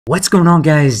What's going on,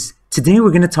 guys? Today we're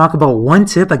going to talk about one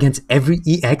tip against every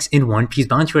EX in One Piece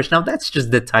Bounty Rush. Now that's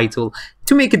just the title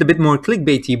to make it a bit more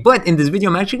clickbaity, but in this video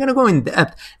I'm actually going to go in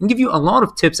depth and give you a lot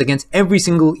of tips against every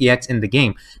single EX in the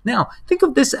game. Now think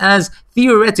of this as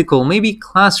theoretical, maybe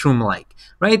classroom-like,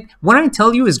 right? What I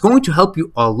tell you is going to help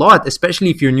you a lot, especially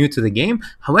if you're new to the game.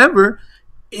 However,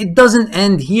 it doesn't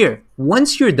end here.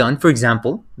 Once you're done, for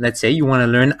example, let's say you want to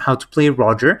learn how to play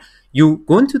Roger, you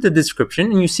go into the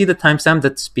description and you see the timestamp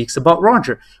that speaks about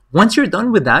Roger. Once you're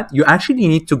done with that, you actually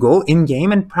need to go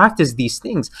in-game and practice these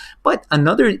things. But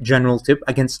another general tip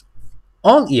against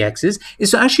all EXs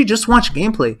is to actually just watch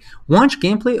gameplay. Watch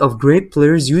gameplay of great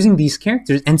players using these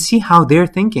characters and see how they're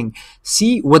thinking.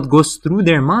 See what goes through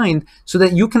their mind so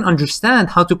that you can understand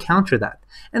how to counter that.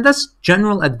 And that's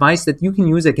general advice that you can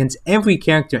use against every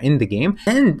character in the game.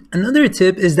 And another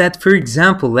tip is that, for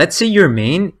example, let's say your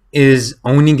main is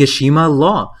Onigashima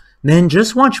Law. Then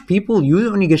just watch people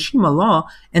use Onigashima Law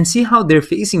and see how they're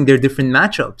facing their different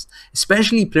matchups.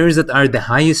 Especially players that are the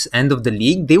highest end of the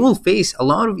league, they will face a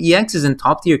lot of EXs and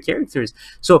top tier characters.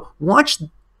 So watch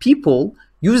people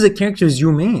use the characters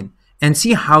you main and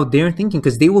see how they're thinking,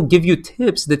 because they will give you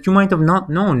tips that you might have not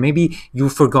known. Maybe you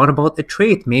forgot about a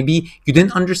trait. Maybe you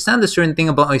didn't understand a certain thing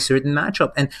about a certain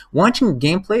matchup. And watching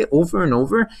gameplay over and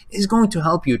over is going to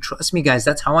help you. Trust me, guys,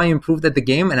 that's how I improved at the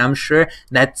game, and I'm sure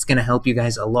that's going to help you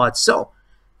guys a lot. So,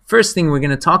 first thing we're going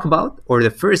to talk about, or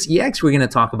the first EX we're going to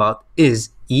talk about,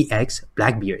 is EX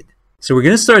Blackbeard. So we're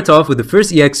going to start off with the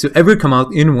first EX to ever come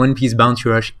out in One Piece Bounty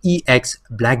Rush, EX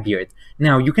Blackbeard.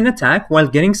 Now, you can attack while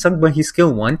getting sucked by his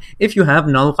skill 1 if you have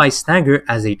Nullify Stagger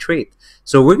as a trait.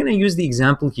 So we're going to use the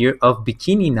example here of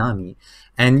Bikini Nami.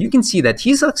 And you can see that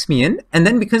he sucks me in, and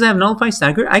then because I have Nullify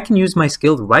Stagger, I can use my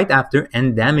skill right after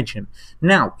and damage him.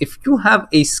 Now, if you have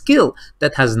a skill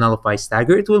that has Nullify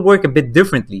Stagger, it will work a bit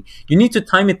differently. You need to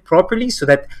time it properly so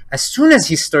that as soon as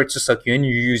he starts to suck you in,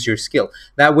 you use your skill.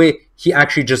 That way, he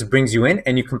actually just brings you in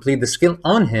and you complete the skill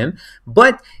on him,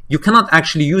 but you cannot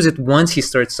actually use it once he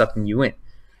starts sucking you in.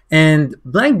 And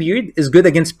Blackbeard is good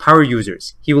against power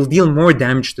users. He will deal more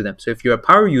damage to them. So if you're a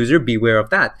power user, beware of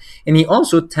that. And he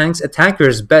also tanks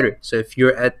attackers better. So if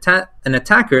you're an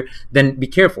attacker, then be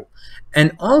careful.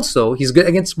 And also, he's good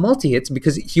against multi-hits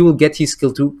because he will get his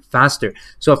skill 2 faster.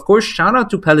 So of course, shout out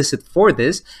to Pelicit for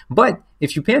this. But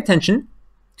if you pay attention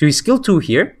to his skill 2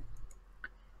 here,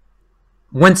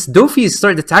 once Dofi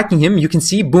start attacking him, you can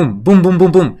see boom, boom, boom,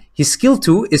 boom, boom. His skill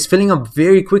 2 is filling up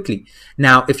very quickly.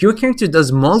 Now, if your character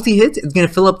does multi-hit, it's going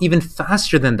to fill up even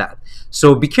faster than that.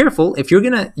 So be careful. If you're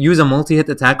going to use a multi-hit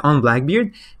attack on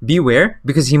Blackbeard, beware,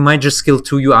 because he might just skill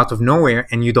 2 you out of nowhere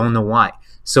and you don't know why.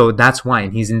 So that's why.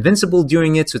 And he's invincible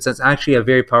during it, so it's actually a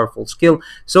very powerful skill.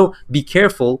 So be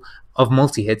careful of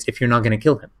multi-hits if you're not going to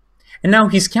kill him. And now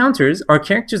his counters are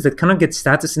characters that cannot get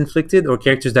status inflicted or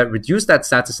characters that reduce that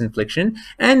status infliction.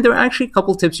 And there are actually a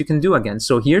couple tips you can do against.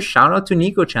 So here, shout out to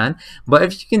Nico-chan. But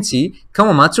if you can see,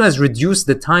 Kawamatsu has reduced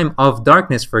the time of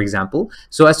darkness, for example.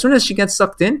 So as soon as she gets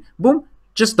sucked in, boom,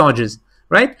 just dodges,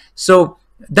 right? So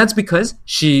that's because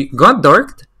she got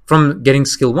darked from getting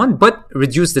skill 1, but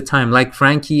reduce the time like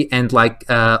Frankie and like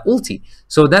Ulti.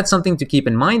 So that's something to keep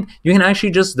in mind. You can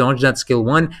actually just dodge that skill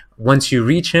 1 once you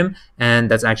reach him,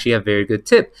 and that's actually a very good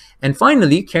tip. And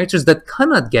finally, characters that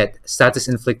cannot get status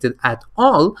inflicted at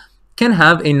all can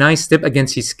have a nice tip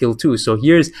against his skill 2. So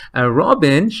here's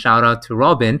Robin, shout out to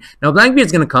Robin. Now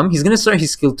Blackbeard's gonna come, he's gonna start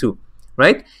his skill 2,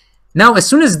 right? Now, as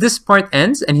soon as this part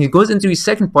ends and he goes into his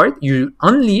second part, you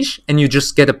unleash and you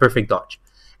just get a perfect dodge.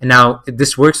 And now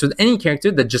this works with any character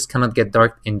that just cannot get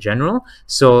dark in general.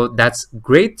 So that's a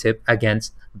great tip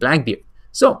against Blackbeard.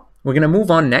 So we're going to move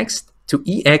on next to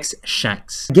EX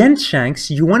Shanks. Against Shanks,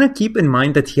 you want to keep in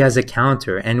mind that he has a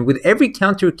counter, and with every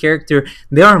counter character,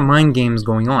 there are mind games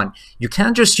going on. You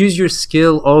can't just use your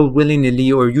skill all willy-nilly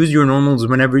or use your normals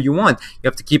whenever you want. You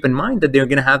have to keep in mind that they're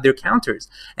going to have their counters.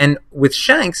 And with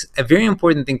Shanks, a very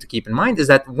important thing to keep in mind is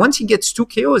that once he gets 2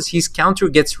 KOs, his counter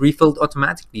gets refilled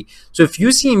automatically. So if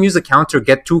you see him use a counter,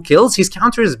 get 2 kills, his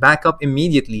counter is back up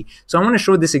immediately. So I want to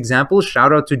show this example.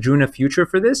 Shout out to Juna Future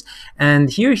for this. And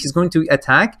here he's going to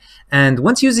attack, and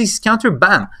once he uses his counter,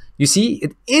 bam, you see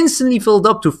it instantly filled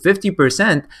up to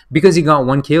 50% because he got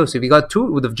 1 KO. So if he got 2,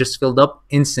 it would have just filled up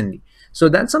instantly. So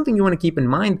that's something you want to keep in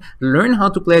mind. Learn how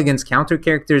to play against counter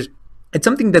characters. It's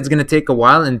something that's going to take a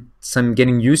while, and some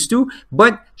getting used to,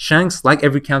 but Shanks, like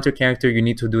every counter character, you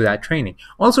need to do that training.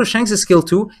 Also, Shanks' skill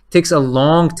 2 takes a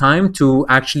long time to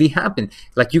actually happen.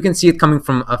 Like, you can see it coming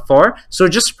from afar, so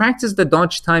just practice the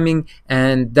dodge timing,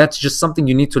 and that's just something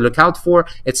you need to look out for.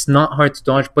 It's not hard to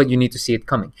dodge, but you need to see it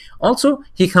coming. Also,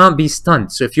 he cannot be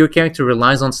stunned, so if your character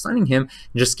relies on stunning him,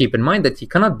 just keep in mind that he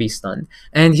cannot be stunned,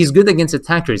 and he's good against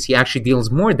attackers. He actually deals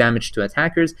more damage to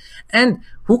attackers. And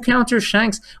who counters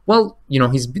Shanks? Well, you know,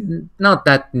 he's not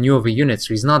that new of a unit,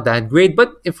 so he's not that great,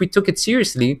 but if we took it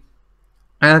seriously,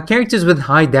 characters with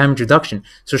high damage reduction.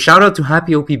 So shout out to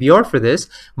Happy OPBR for this,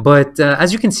 but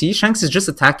as you can see, Shanks is just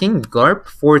attacking Garp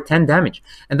for 10 damage,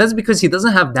 and that's because he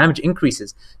doesn't have damage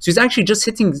increases. So he's actually just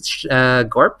hitting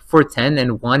Garp for 10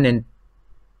 and 1 and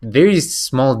very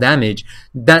small damage.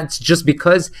 That's just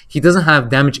because he doesn't have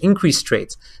damage increase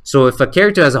traits. So if a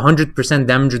character has 100%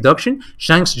 damage reduction,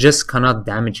 Shanks just cannot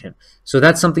damage him. So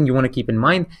that's something you want to keep in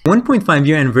mind. 1.5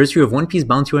 year anniversary of One Piece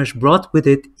Bounty Rush brought with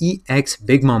it EX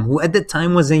Big Mom, who at the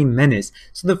time was a menace.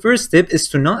 So the first tip is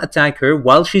to not attack her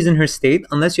while she's in her state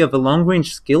unless you have a long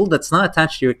range skill that's not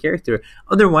attached to your character.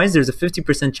 Otherwise, there's a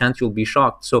 50% chance you'll be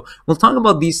shocked. So we'll talk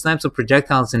about these types of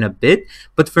projectiles in a bit,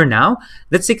 but for now,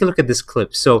 let's take a look at this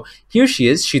clip. So here she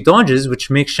is, she dodges,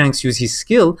 which makes Shanks use his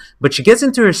skill, but she gets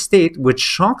into her state, which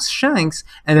shocks Shanks,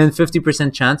 and then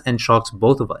 50% chance and shocks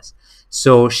both of us.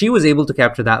 So she was able to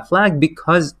capture that flag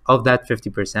because of that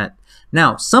 50%.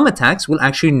 Now, some attacks will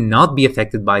actually not be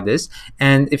affected by this,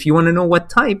 and if you want to know what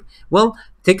type, well,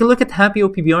 take a look at Happy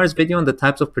OPBR's video on the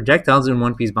types of projectiles in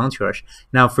One Piece Bounty Rush.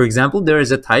 Now, for example, there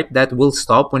is a type that will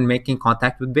stop when making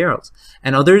contact with barrels,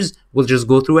 and others will just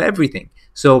go through everything.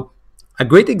 So a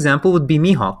great example would be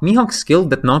Mihawk. Mihawk's skill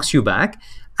that knocks you back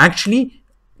actually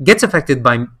gets affected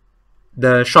by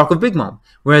the shock of Big Mom,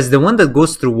 whereas the one that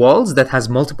goes through walls that has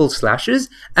multiple slashes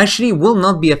actually will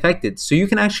not be affected. So you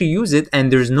can actually use it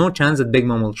and there's no chance that Big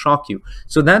Mom will shock you.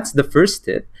 So that's the first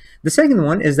tip. The second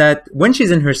one is that when she's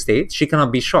in her state, she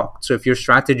cannot be shocked. So if your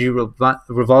strategy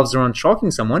revolves around shocking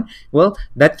someone, well,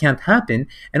 that can't happen.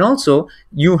 And also,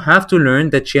 you have to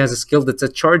learn that she has a skill that's a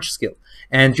charge skill.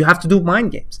 And you have to do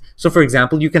mind games. So for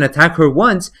example, you can attack her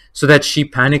once so that she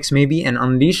panics maybe and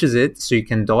unleashes it so you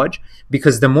can dodge,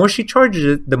 because the more she charges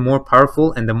it, the more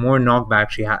powerful and the more knockback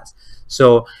she has.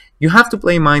 So you have to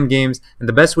play mind games, and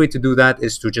the best way to do that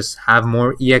is to just have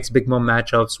more EX Big Mom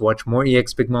matchups, watch more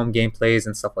EX Big Mom gameplays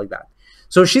and stuff like that.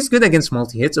 So she's good against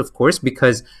multi-hits, of course,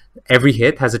 because every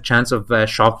hit has a chance of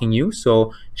shocking you.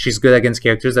 So she's good against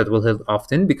characters that will hit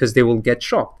often because they will get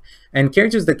shocked. And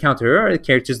characters that counter her are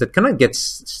characters that cannot get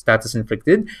status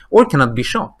inflicted or cannot be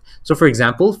shocked. So for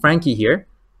example, Frankie here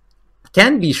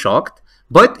can be shocked,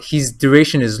 but his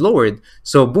duration is lowered.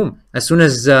 So boom, as soon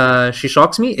as she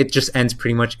shocks me, it just ends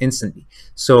pretty much instantly.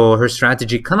 So her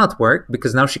strategy cannot work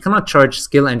because now she cannot charge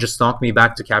skill and just knock me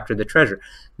back to capture the treasure.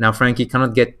 Now Frankie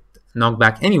cannot get knocked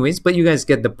back anyways, but you guys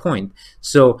get the point.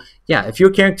 So yeah, if your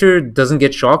character doesn't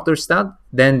get shocked or stunned,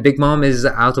 then Big Mom is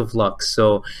out of luck.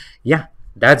 So yeah,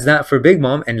 that's that for Big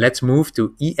Mom, and let's move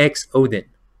to EX Oden.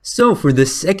 So for the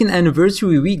second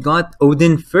anniversary, we got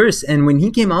Oden first, and when he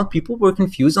came out, people were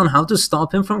confused on how to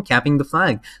stop him from capping the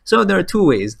flag. So there are two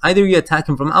ways. Either you attack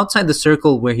him from outside the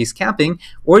circle where he's capping,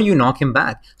 or you knock him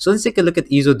back. So let's take a look at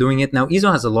Izo doing it. Now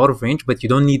Izo has a lot of range, but you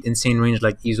don't need insane range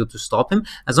like Izo to stop him,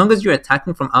 as long as you're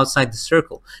attacking from outside the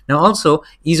circle. Now also,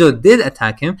 Izo did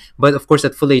attack him, but of course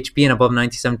at full HP and above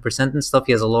 97% and stuff,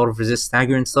 he has a lot of resist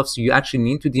stagger and stuff, so you actually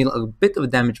need to deal a bit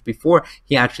of damage before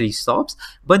he actually stops,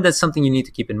 but that's something you need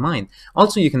to keep in mind.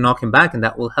 Also, you can knock him back and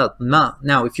that will help.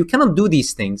 Now, if you cannot do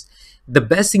these things, the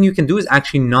best thing you can do is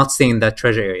actually not stay in that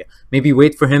treasure area. Maybe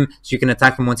wait for him so you can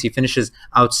attack him once he finishes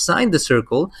outside the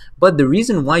circle. But the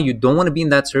reason why you don't want to be in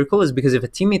that circle is because if a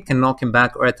teammate can knock him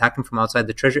back or attack him from outside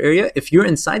the treasure area, if you're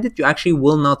inside it, you actually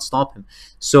will not stop him.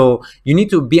 So you need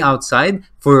to be outside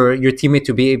for your teammate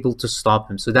to be able to stop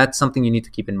him. So that's something you need to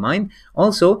keep in mind.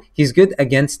 Also, he's good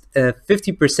against a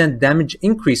 50% damage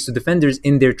increase to defenders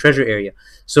in their treasure area.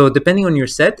 So depending on your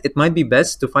set, it might be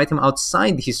best to fight him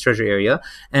outside his treasure area,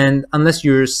 and unless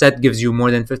your set gives you more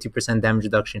than 50% damage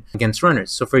reduction against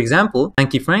runners. So for example,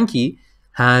 Frankie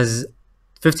has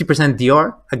 50%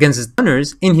 DR against his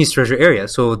runners in his treasure area.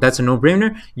 So that's a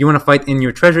no-brainer. You want to fight in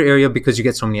your treasure area because you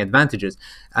get so many advantages.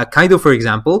 Kaido, for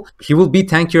example, he will be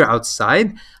tankier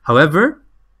outside. However,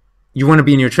 you want to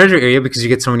be in your treasure area because you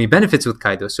get so many benefits with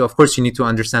Kaido. So of course you need to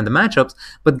understand the matchups.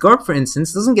 But Garp, for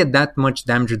instance, doesn't get that much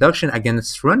damage reduction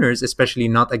against runners, especially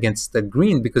not against the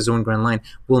green, because Zone Grand Line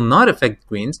will not affect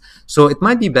greens. So it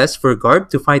might be best for Garp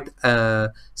to fight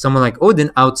someone like Oden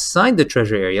outside the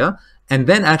treasure area, and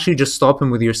then actually just stop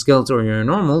him with your skills or your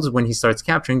normals when he starts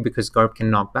capturing, because Garp can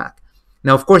knock back.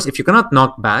 Now, of course, if you cannot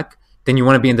knock back, then you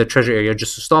want to be in the treasure area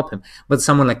just to stop him. But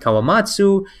someone like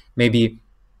Kawamatsu, maybe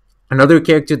another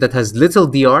character that has little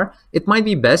DR, it might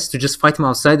be best to just fight him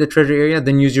outside the treasure area,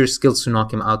 then use your skills to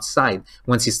knock him outside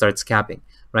once he starts capping,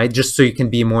 right? Just so you can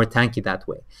be more tanky that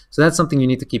way. So that's something you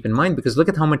need to keep in mind, because look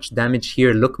at how much damage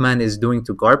here Lookman is doing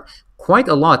to Garp. Quite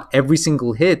a lot. Every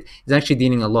single hit is actually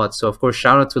dealing a lot. So of course,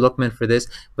 shout out to Lookman for this.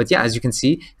 But yeah, as you can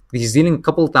see, he's dealing a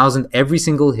couple thousand every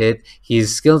single hit.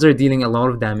 His skills are dealing a lot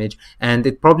of damage, and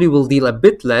it probably will deal a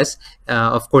bit less,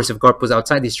 of course, if Garp was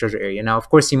outside this treasure area. Now, of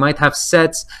course, he might have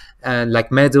sets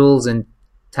like medals and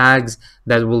tags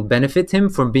that will benefit him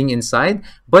from being inside,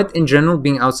 but in general,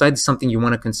 being outside is something you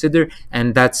want to consider,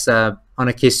 and that's on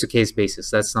a case-to-case basis.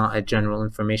 That's not a general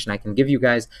information I can give you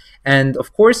guys. And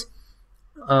of course,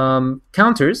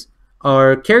 counters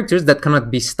are characters that cannot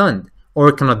be stunned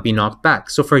or cannot be knocked back.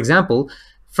 So for example,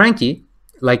 Frankie,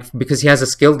 like, because he has a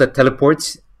skill that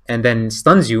teleports and then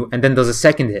stuns you and then does a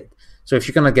second hit. So if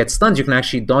you cannot get stunned, you can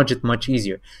actually dodge it much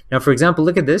easier. Now, for example,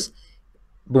 look at this.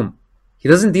 Boom. He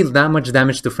doesn't deal that much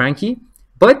damage to Frankie,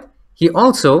 but he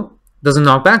also doesn't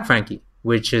knock back Frankie,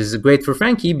 which is great for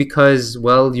Frankie because,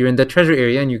 well, you're in the treasure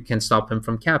area and you can stop him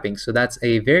from capping. So that's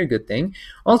a very good thing.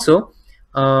 Also,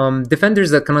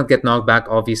 defenders that cannot get knocked back,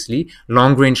 obviously,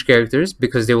 long range characters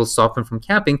because they will stop him from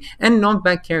capping, and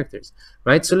knockback characters,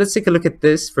 right? So let's take a look at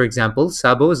this. For example,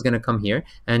 Sabo is going to come here,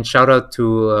 and shout out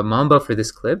to Mamba for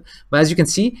this clip. But as you can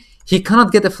see, he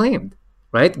cannot get afflamed,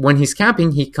 right? When he's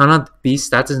capping, he cannot be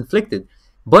status inflicted.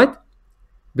 But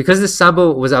because this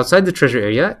Sabo was outside the treasure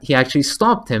area, he actually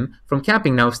stopped him from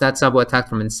capping. Now, if that Sabo attacked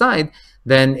from inside,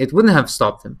 then it wouldn't have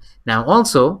stopped him. Now,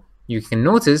 also, you can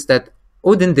notice that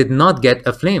Oden did not get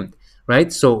afflamed,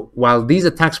 right? So while these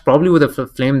attacks probably would have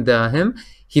afflamed him,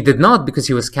 he did not because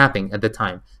he was capping at the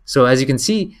time. So as you can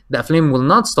see, the flame will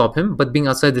not stop him, but being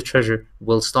outside the treasure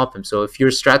will stop him. So if your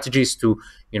strategy is to,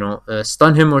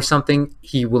 stun him or something,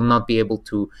 he will not be able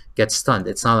to get stunned.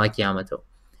 It's not like Yamato.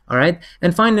 All right,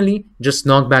 and finally, just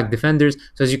knockback defenders.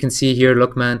 So as you can see here,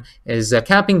 Lookman is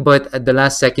capping, but at the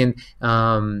last second,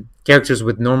 characters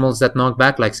with normals that knock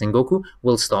back, like Sengoku,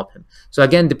 will stop him. So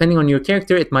again, depending on your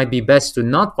character, it might be best to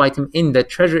not fight him in that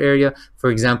treasure area, for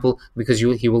example, because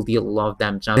he will deal a lot of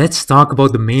damage. Now, let's talk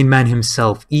about the main man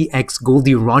himself, EX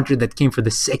Goldie Roger, that came for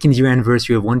the 2nd year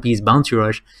anniversary of One Piece Bounty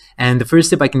Rush. And the first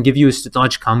tip I can give you is to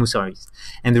dodge Kamusaris.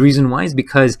 And the reason why is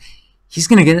because he's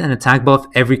going to get an attack buff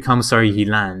every Kamusari he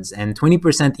lands, and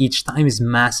 20% each time is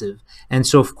massive. And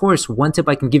so, of course, one tip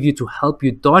I can give you to help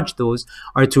you dodge those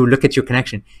are to look at your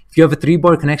connection. If you have a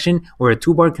 3-bar connection or a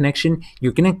 2-bar connection,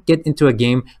 you're going to get into a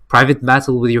game, private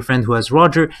battle with your friend who has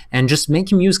Roger, and just make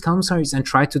him use Kamusaris and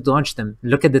try to dodge them.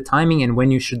 Look at the timing and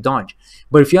when you should dodge.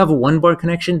 But if you have a 1-bar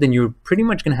connection, then you're pretty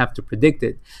much going to have to predict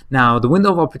it. Now, the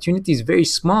window of opportunity is very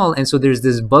small, and so there's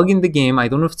this bug in the game, I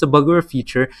don't know if it's a bug or a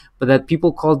feature, but that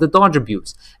people call the dodge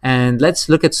abuse. And let's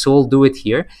look at Soul do it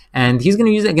here. And he's going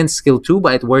to use it against skill 2,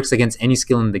 but it works against any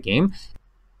skill in the game.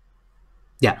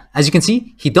 Yeah, as you can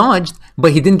see, he dodged,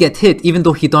 but he didn't get hit, even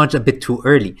though he dodged a bit too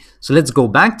early. So let's go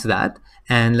back to that,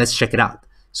 and let's check it out.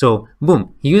 So,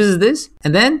 boom, he uses this,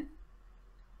 and then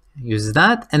uses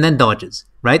that, and then dodges,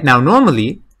 right? Now,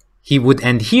 normally, he would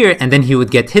end here, and then he would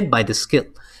get hit by the skill.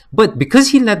 But because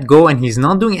he let go and he's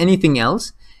not doing anything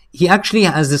else, he actually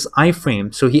has this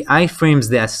iframe, so he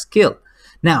iframes the skill.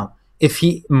 Now, if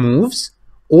he moves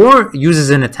or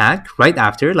uses an attack right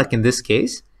after, like in this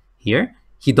case, here,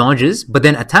 he dodges, but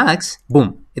then attacks,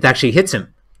 boom, it actually hits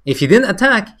him. If he didn't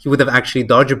attack, he would have actually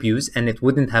dodge abused and it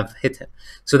wouldn't have hit him.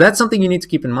 So that's something you need to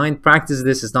keep in mind. Practice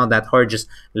this. It's not that hard. Just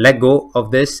let go of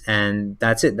this and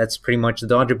that's it. That's pretty much the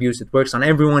dodge abuse. It works on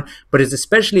everyone, but it's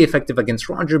especially effective against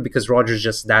Roger because Roger's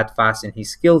just that fast in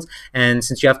his skills. And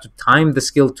since you have to time the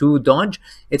skill to dodge,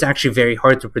 it's actually very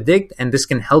hard to predict, and this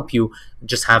can help you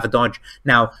just have a dodge.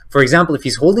 Now, for example, if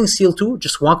he's holding seal 2,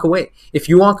 just walk away. If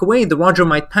you walk away, the Roger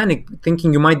might panic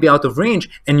thinking you might be out of range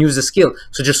and use the skill.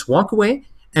 So just walk away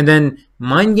and then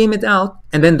mind game it out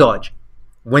and then dodge.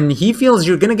 When he feels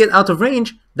you're going to get out of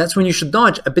range, that's when you should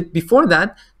dodge a bit before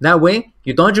that. That way,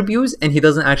 you dodge abuse and he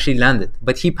doesn't actually land it.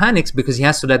 But he panics because he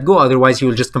has to let go, otherwise he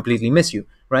will just completely miss you,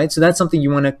 right? So that's something you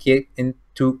want to take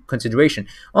into consideration.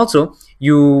 Also,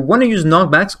 you want to use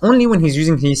knockbacks only when he's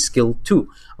using his skill 2,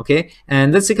 okay?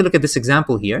 And let's take a look at this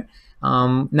example here.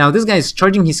 Now this guy is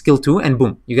charging his skill 2 and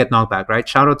boom, you get knockback, right?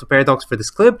 Shout out to Paradox for this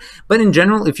clip. But in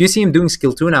general, if you see him doing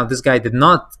skill 2, now this guy did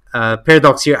not,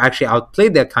 Paradox here actually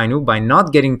outplayed the Akainu by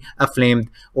not getting flamed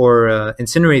or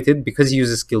incinerated because he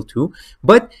uses skill 2.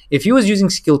 But if he was using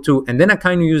skill 2 and then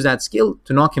Akainu used that skill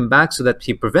to knock him back so that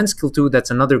he prevents skill 2,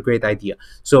 that's another great idea.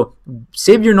 So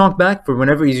save your knockback for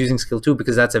whenever he's using skill 2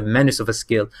 because that's a menace of a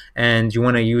skill and you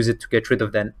want to use it to get rid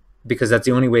of that, because that's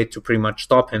the only way to pretty much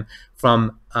stop him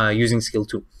from using skill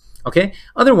 2. Okay,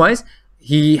 otherwise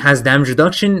he has damage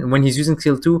reduction when he's using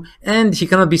skill 2 and he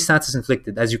cannot be status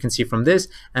inflicted, as you can see from this.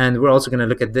 And we're also going to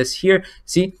look at this here.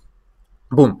 See,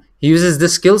 boom, he uses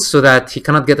this skill so that he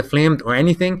cannot get flamed or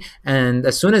anything, and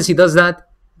as soon as he does that,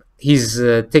 he's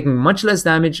taking much less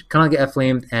damage, cannot get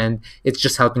flamed, and it's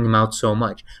just helping him out so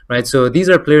much, right? So these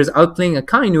are players outplaying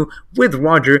Akainu with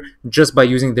Roger just by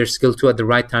using their skill 2 at the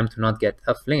right time to not get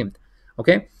flamed.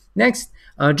 Okay, next,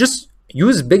 just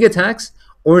use big attacks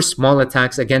or small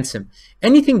attacks against him.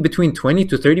 Anything between 20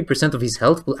 to 30% of his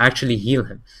health will actually heal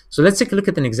him. So let's take a look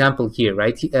at an example here,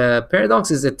 right?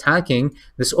 Paradox is attacking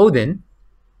this Oden,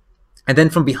 and then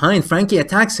from behind, Frankie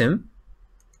attacks him.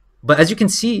 But as you can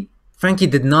see, Frankie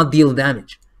did not deal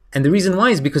damage. And the reason why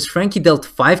is because Frankie dealt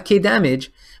 5k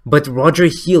damage, but Roger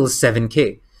heals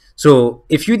 7k. So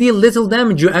if you deal little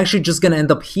damage, you're actually just going to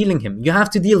end up healing him. You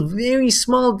have to deal very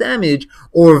small damage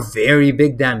or very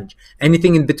big damage.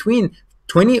 Anything in between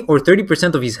 20 or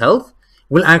 30% of his health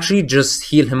will actually just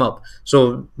heal him up.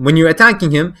 So when you're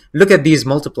attacking him, look at these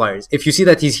multipliers. If you see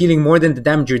that he's healing more than the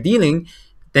damage you're dealing,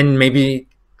 then maybe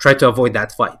try to avoid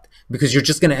that fight, because you're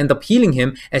just going to end up healing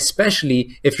him,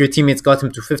 especially if your teammates got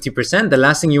him to 50%. The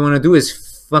last thing you want to do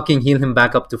is fucking heal him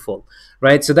back up to full,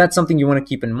 right? So that's something you want to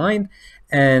keep in mind.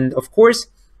 And of course,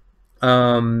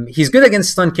 he's good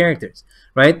against stun characters,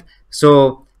 right?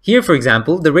 So here, for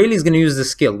example, the Rayleigh is going to use the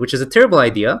skill, which is a terrible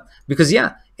idea because,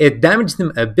 yeah, it damaged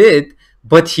him a bit,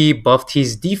 but he buffed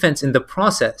his defense in the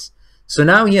process. So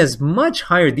now he has much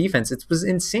higher defense. It was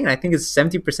insane. I think it's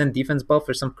 70% defense buff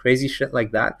or some crazy shit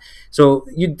like that. So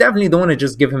you definitely don't want to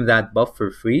just give him that buff for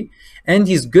free. And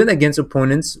he's good against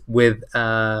opponents with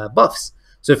buffs.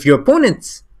 So if your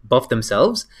opponents buff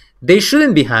themselves, they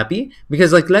shouldn't be happy,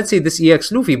 because like let's say this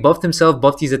EX Luffy buffed himself,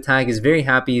 buffed his attack, is very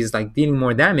happy, is like dealing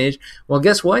more damage. Well,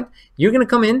 guess what? You're going to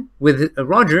come in with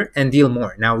Roger and deal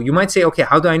more. Now you might say, okay,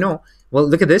 how do I know? Well,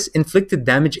 look at this, inflicted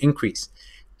damage increase.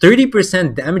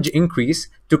 30% damage increase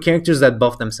to characters that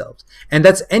buff themselves. And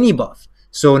that's any buff.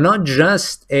 So not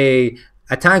just a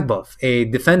attack buff, a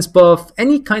defense buff,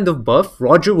 any kind of buff,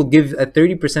 Roger will give a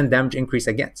 30% damage increase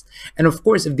against. And of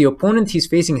course, if the opponent he's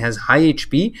facing has high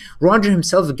HP, Roger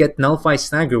himself will get Nullify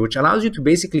Stagger, which allows you to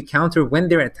basically counter when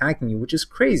they're attacking you, which is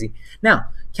crazy. Now,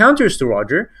 counters to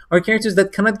Roger are characters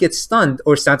that cannot get stunned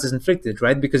or status inflicted,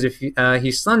 right? Because if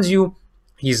he stuns you,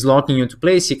 he's locking you into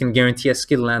place, he can guarantee a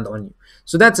skill land on you.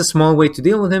 So that's a small way to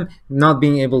deal with him, not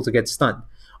being able to get stunned.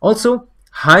 Also,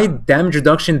 high damage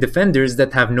reduction defenders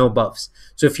that have no buffs.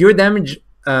 So if you're damage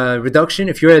reduction,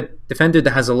 if you're a defender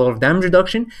that has a lot of damage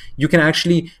reduction, you can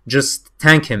actually just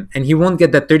tank him and he won't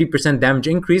get that 30% damage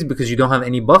increase because you don't have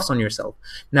any buffs on yourself.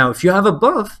 Now, if you have a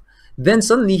buff, then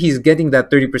suddenly he's getting that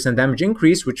 30% damage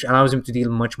increase, which allows him to deal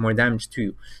much more damage to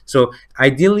you. So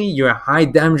ideally, you're a high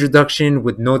damage reduction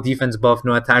with no defense buff,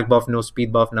 no attack buff, no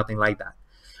speed buff, nothing like that.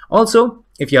 Also,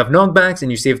 if you have knockbacks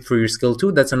and you saved for your skill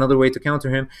 2, that's another way to counter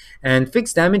him. And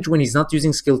fixed damage when he's not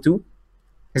using skill 2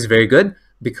 is very good,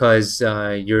 because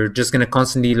you're just going to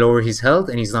constantly lower his health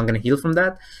and he's not going to heal from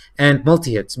that. And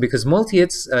multi-hits, because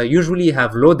multi-hits usually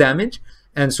have low damage,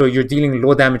 and so you're dealing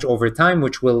low damage over time,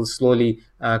 which will slowly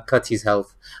cut his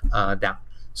health down.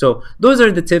 So those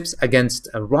are the tips against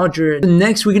Roger.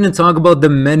 Next, we're going to talk about the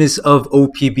menace of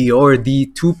OPBR, the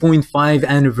 2.5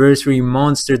 anniversary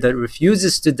monster that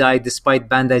refuses to die despite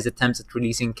Bandai's attempts at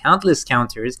releasing countless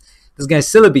counters. This guy's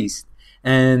still a beast.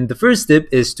 And the first tip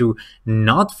is to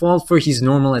not fall for his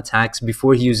normal attacks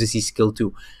before he uses his skill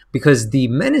 2, because the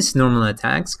menace normal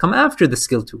attacks come after the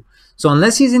skill 2. So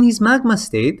unless he's in his magma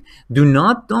state, do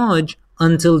not dodge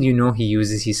until you know he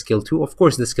uses his skill 2. Of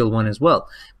course, the skill 1 as well.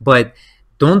 But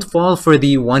don't fall for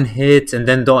the one hit and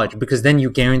then dodge, because then you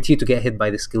guarantee to get hit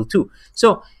by the skill 2.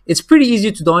 So it's pretty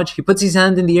easy to dodge. He puts his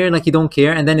hand in the air like he don't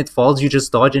care, and then it falls, you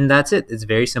just dodge, and that's it. It's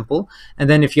very simple. And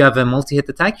then if you have a multi-hit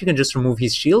attack, you can just remove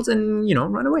his shields and, you know,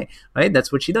 run away, right?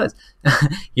 That's what she does.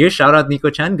 Here, shout out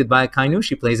Nico-chan, goodbye Akainu.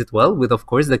 She plays it well with, of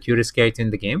course, the cutest character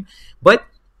in the game. But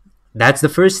that's the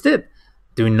first tip.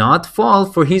 Do not fall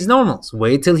for his normals.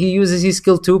 Wait till he uses his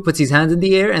skill 2, puts his hand in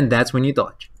the air, and that's when you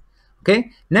dodge.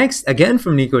 Okay, next, again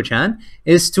from Nico-chan,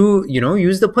 is to,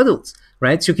 use the puddles,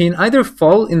 right? So you can either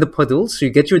fall in the puddles, so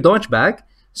you get your dodge back,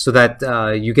 so that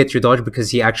you get your dodge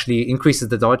because he actually increases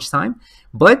the dodge time.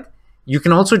 But you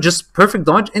can also just perfect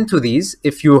dodge into these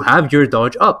if you have your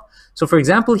dodge up. So for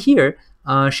example here,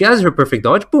 she has her perfect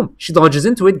dodge, boom, she dodges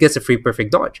into it, gets a free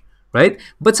perfect dodge, right?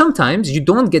 But sometimes you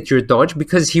don't get your dodge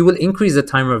because he will increase the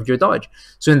timer of your dodge.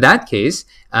 So in that case,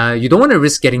 you don't want to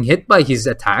risk getting hit by his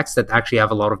attacks that actually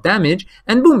have a lot of damage,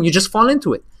 and boom, you just fall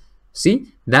into it. See,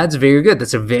 that's very good.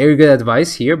 That's a very good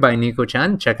advice here by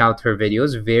Nico-chan. Check out her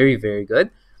videos, very, very good.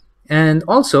 And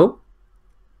also,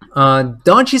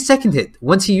 dodge his second hit.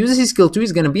 Once he uses his skill 2,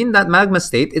 he's going to be in that magma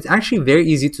state. It's actually very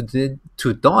easy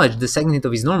to dodge the second hit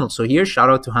of his normal. So here, shout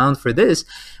out to Hound for this.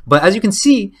 But as you can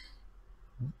see,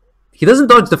 he doesn't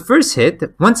dodge the first hit.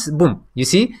 Once, boom, you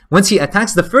see? Once he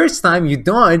attacks the first time, you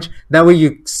dodge. That way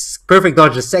you perfect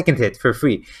dodge the second hit for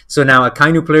free. So now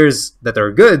Akainu players that are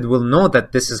good will know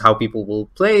that this is how people will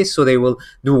play. So they will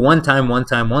do one time,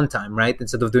 right?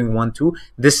 Instead of doing 1-2.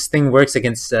 This thing works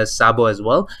against Sabo as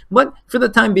well. But for the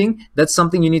time being, that's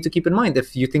something you need to keep in mind.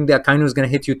 If you think the Akainu is going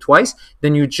to hit you twice,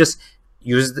 then you just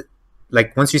use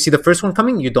like once you see the first one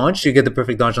coming, you dodge, so you get the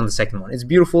perfect dodge on the second one. It's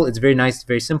beautiful, it's very nice, it's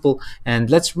very simple. And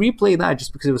let's replay that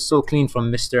just because it was so clean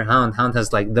from Mr. Hound. Hound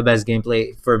has like the best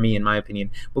gameplay for me, in my opinion.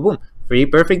 But boom, free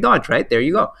perfect dodge, right? There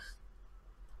you go.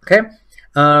 Okay.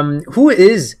 Who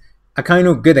is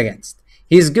Akainu good against?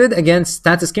 He's good against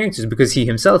status characters because he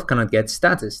himself cannot get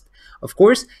status. Of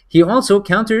course, he also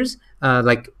counters,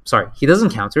 he doesn't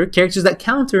counter. Characters that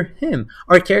counter him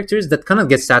are characters that cannot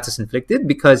get status inflicted,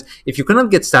 because if you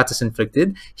cannot get status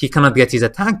inflicted, he cannot get his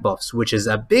attack buffs, which is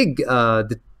a big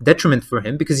detriment for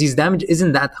him because his damage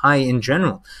isn't that high in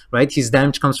general, right? His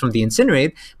damage comes from the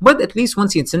incinerate, but at least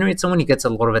once he incinerates someone, he gets a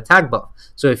lot of attack buff.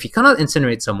 So if he cannot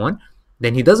incinerate someone,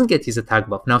 then he doesn't get his attack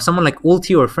buff. Now, someone like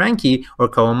Ulti or Frankie or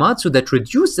Kawamatsu that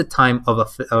reduce the time of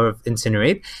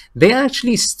Incinerate, they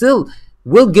actually still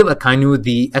will give Akainu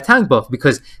the attack buff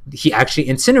because he actually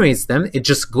incinerates them. It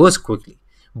just goes quickly,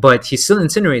 but he still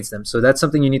incinerates them. So that's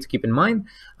something you need to keep in mind.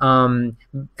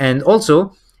 And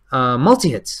also,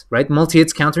 multi-hits, right?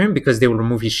 Multi-hits counter him because they will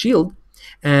remove his shield.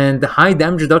 And the high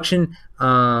damage reduction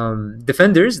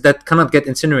defenders that cannot get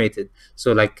incinerated.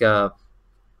 So like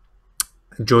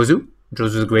Jozu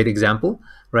is a great example,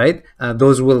 right?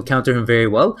 Those will counter him very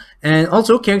well. And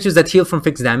also characters that heal from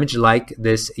fixed damage like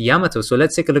this Yamato. So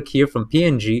let's take a look here from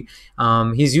PNG.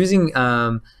 He's using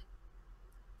Akainu.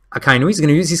 He's going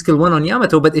to use his skill 1 on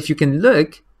Yamato, but if you can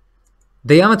look,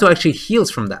 the Yamato actually heals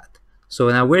from that. So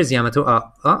now where's Yamato?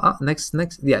 Next.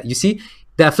 Yeah, you see?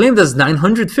 The flame does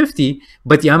 950,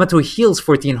 but Yamato heals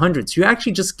 1400. So you're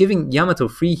actually just giving Yamato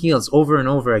free heals over and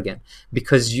over again,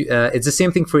 because it's the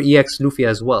same thing for EX Luffy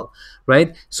as well,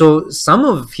 right? So some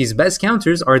of his best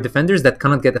counters are defenders that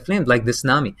cannot get flamed, like this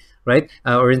Nami, right?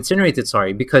 Or incinerated,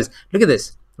 sorry, because look at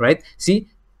this, right? See,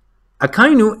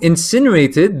 Akainu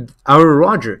incinerated our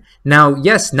Roger. Now,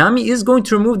 yes, Nami is going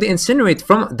to remove the incinerate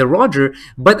from the Roger,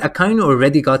 but Akainu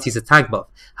already got his attack buff.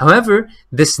 However,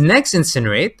 this next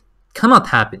incinerate cannot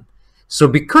happen. So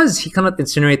because he cannot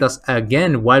incinerate us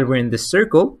again while we're in this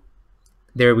circle,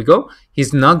 there we go,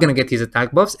 he's not going to get his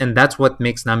attack buffs, and that's what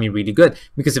makes Nami really good.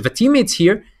 Because if a teammate's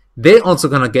here, they also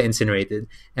gonna get incinerated.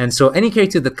 And so any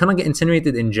character that cannot get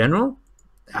incinerated in general,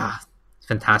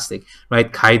 fantastic,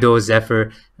 right? Kaido,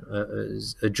 Zephyr,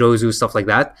 Jozu, stuff like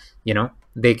that, you know,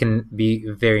 they can be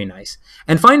very nice.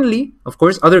 And finally, of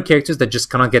course, other characters that just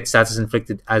cannot get status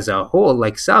inflicted as a whole,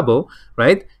 like Sabo,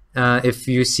 right? If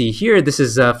you see here, this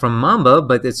is from Mamba,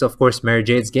 but it's of course Mary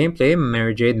Jade's gameplay.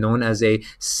 Mary Jade, known as a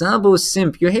Sabo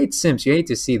simp. You hate simps, you hate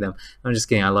to see them. I'm just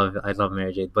kidding. I love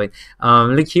Mary Jade. But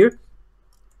look here,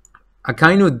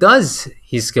 Akainu does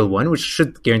his skill 1, which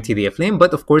should guarantee the flame,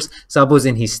 but of course Sabo's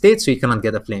in his state, so he cannot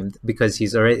get flamed because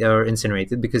he's already, or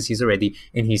incinerated because he's already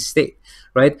in his state,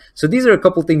 right? So these are a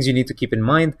couple things you need to keep in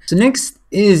mind. So next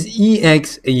is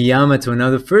EX Yamato.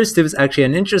 Now the first tip is actually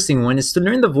an interesting one, is to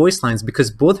learn the voice lines because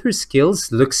both her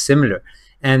skills look similar.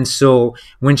 And so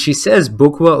when she says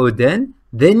Boku wa Oden,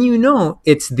 then you know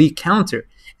it's the counter.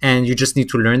 And you just need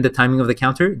to learn the timing of the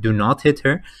counter. Do not hit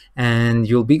her, and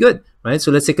you'll be good, right?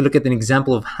 So let's take a look at an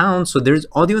example of Hound. So there's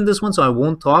audio in this one, so I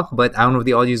won't talk, but I don't know if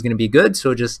the audio is going to be good,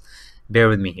 so just bear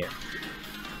with me here.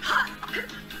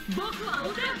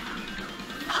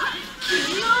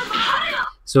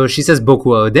 So she says Boku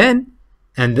wa Oden,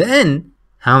 and then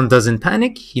Hound doesn't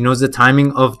panic. He knows the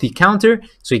timing of the counter,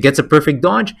 so he gets a perfect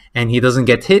dodge, and he doesn't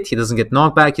get hit, he doesn't get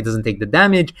knockback, he doesn't take the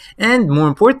damage, and more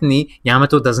importantly,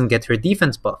 Yamato doesn't get her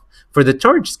defense buff. For the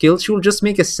charge skill, she will just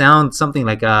make a sound, something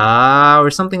like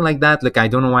or something like that. Look, I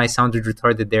don't know why I sounded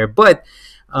retarded there, but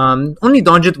only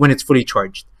dodge it when it's fully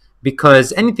charged,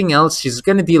 because anything else, she's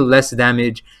going to deal less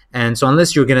damage, And so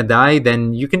unless you're gonna die,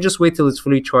 then you can just wait till it's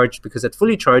fully charged, because at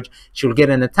fully charged, she'll get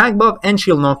an attack buff and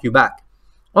she'll knock you back.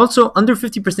 Also, under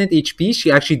 50% HP,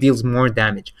 she actually deals more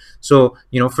damage. So,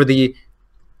 for the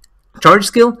charge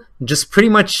skill, just pretty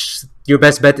much your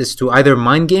best bet is to either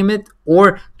mind game it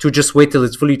or to just wait till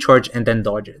it's fully charged and then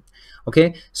dodge it.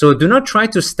 Okay, so do not try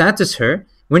to status her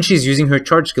when she's using her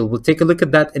charge skill. We'll take a look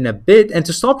at that in a bit. And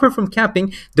to stop her from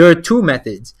capping, there are two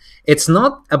methods. It's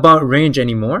not about range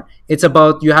anymore. It's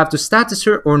about you have to status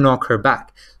her or knock her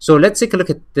back. So let's take a look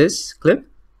at this clip.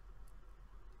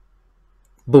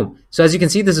 Boom. So as you can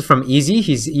see, this is from Easy.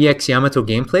 He's EX Yamato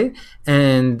gameplay.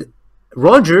 And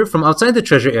Roger from outside the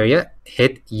treasure area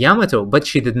hit Yamato, but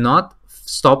she did not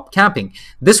stop capping.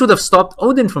 This would have stopped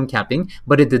Oden from capping,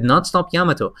 but it did not stop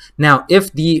Yamato. Now,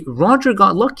 if the Roger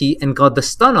got lucky and got the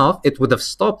stun off, it would have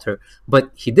stopped her,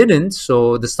 but he didn't,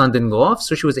 so the stun didn't go off,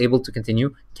 so she was able to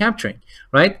continue capturing,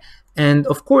 right? And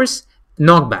of course,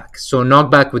 knockback. So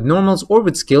knockback with normals or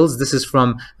with skills. This is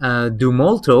from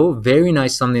Dumolto. Very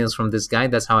nice thumbnails from this guy.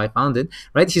 That's how I found it,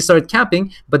 right? He started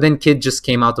capping, but then Kid just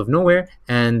came out of nowhere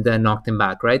and knocked him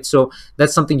back, right? So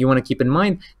that's something you want to keep in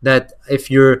mind, that if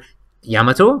you're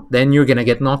Yamato, then you're gonna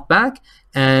get knocked back,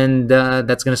 and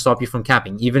that's gonna stop you from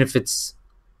capping, even if it's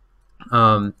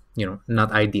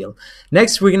not ideal.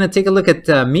 Next, we're gonna take a look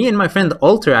at me and my friend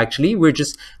Alter. Actually, we're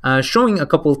just showing a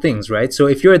couple things, right? So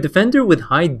if you're a defender with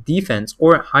high defense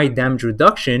or high damage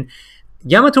reduction,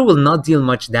 Yamato will not deal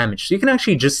much damage, so you can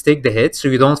actually just take the hit so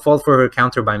you don't fall for her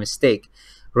counter by mistake,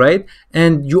 right?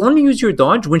 And you only use your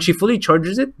dodge when she fully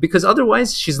charges it, because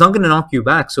otherwise she's not gonna knock you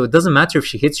back, so it doesn't matter if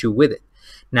she hits you with it.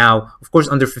 Now, of course,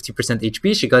 under 50%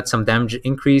 HP, she got some damage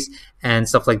increase and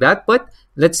stuff like that. But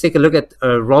let's take a look at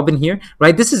Robin here,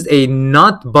 right? This is a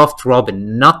not buffed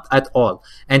Robin, not at all.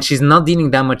 And she's not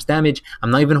dealing that much damage.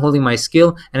 I'm not even holding my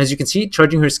skill. And as you can see,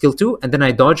 charging her skill too. And then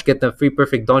I dodge, get the free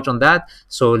perfect dodge on that.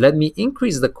 So let me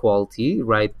increase the quality,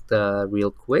 right,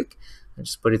 real quick. I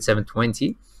just put it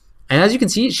 720. And as you can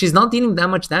see, she's not dealing that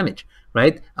much damage,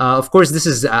 right? Of course, this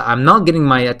is I'm not getting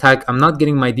my attack, I'm not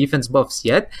getting my defense buffs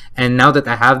yet, and now that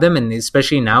I have them, and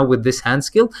especially now with this hand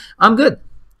skill, I'm good,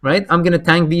 right? I'm gonna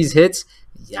tank these hits.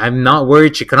 I'm not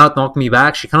worried. She cannot knock me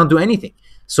back. She cannot do anything.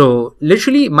 So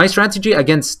literally, my strategy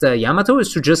against Yamato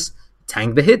is to just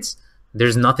tank the hits.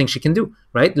 There's nothing she can do,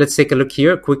 right? Let's take a look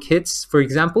here. Quick hits, for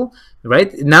example,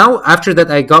 right? Now, after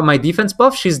that I got my defense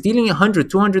buff, she's dealing 100,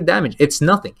 200 damage. It's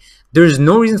nothing. There's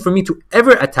no reason for me to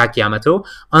ever attack Yamato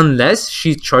unless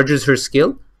she charges her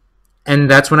skill, and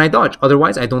that's when I dodge.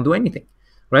 Otherwise, I don't do anything,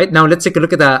 right? Now, let's take a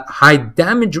look at a high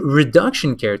damage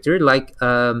reduction character like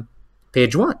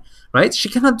Page 1, right? She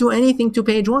cannot do anything to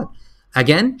Page 1.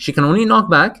 Again, she can only knock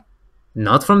back,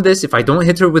 not from this. If I don't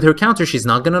hit her with her counter, she's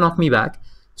not going to knock me back.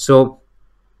 So,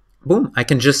 boom, I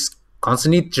can just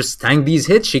constantly just tank these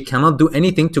hits. She cannot do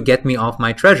anything to get me off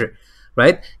my treasure,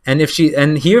 right? And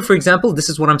here, for example, this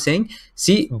is what I'm saying.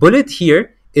 See, Bullet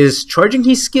here is charging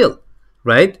his skill,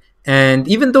 right? And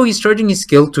even though he's charging his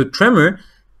skill to Tremor,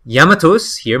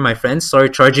 Yamato's here, my friend,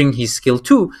 started charging his skill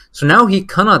too. So now he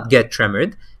cannot get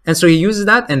tremored. And so he uses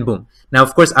that and boom. Now,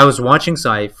 of course, I was watching,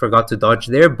 so I forgot to dodge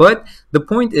there. But the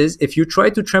point is, if you try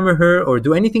to tremor her or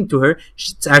do anything to her,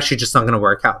 it's actually just not going to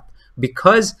work out.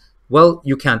 Because, well,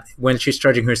 you can't when she's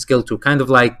charging her skill too. Kind of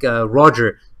like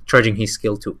Roger charging his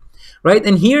skill too. Right?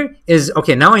 And here is,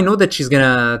 okay, now I know that she's going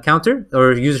to counter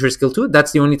or use her skill too.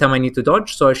 That's the only time I need to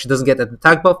dodge, so she doesn't get an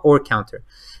attack buff or counter.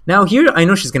 Now here, I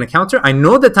know she's going to counter. I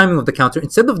know the timing of the counter.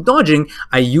 Instead of dodging,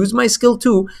 I use my skill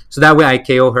too, so that way I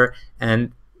KO her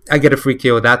and I get a free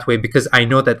KO that way, because I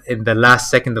know that in the last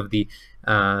second of the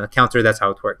counter, that's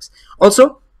how it works.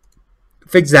 Also,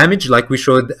 fixed damage, like we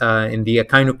showed in the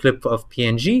Akainu clip of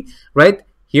PNG, right?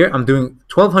 Here, I'm doing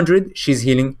 1200, she's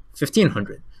healing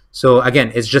 1500. So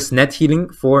again, it's just net healing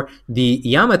for the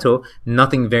Yamato,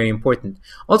 nothing very important.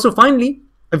 Also, finally,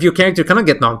 if your character cannot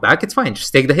get knocked back, it's fine.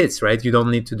 Just take the hits, right? You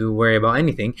don't need to worry about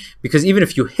anything, because even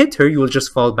if you hit her, you will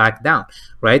just fall back down,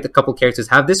 right? A couple characters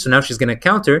have this, so now she's going to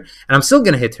counter, and I'm still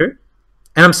going to hit her,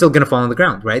 and I'm still going to fall on the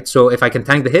ground, right? So if I can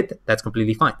tank the hit, that's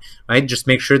completely fine, right? Just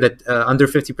make sure that under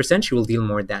 50%, she will deal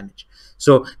more damage.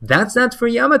 So that's that for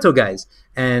Yamato, guys.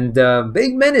 And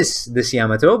big menace, this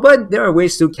Yamato, but there are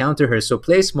ways to counter her. So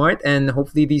play smart, and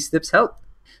hopefully these tips help.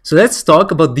 So let's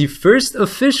talk about the first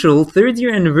official 3rd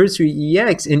year anniversary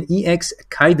EX in EX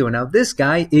Kaido. Now this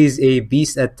guy is a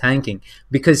beast at tanking,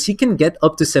 because he can get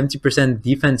up to 70%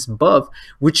 defense buff,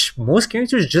 which most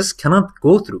characters just cannot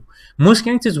go through. Most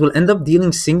characters will end up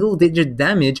dealing single-digit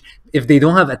damage if they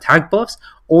don't have attack buffs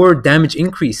or damage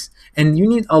increase. And you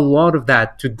need a lot of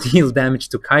that to deal damage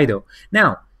to Kaido.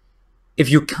 Now, If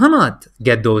you cannot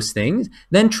get those things,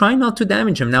 then try not to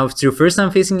damage him. Now, if it's your first time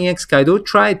facing EX Kaido,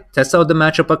 try test out the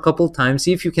matchup a couple times,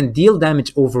 see if you can deal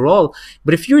damage overall.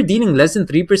 But if you're dealing less than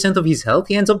 3% of his health,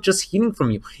 he ends up just healing from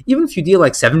you. Even if you deal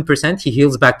like 7%, he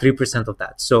heals back 3% of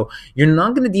that. So you're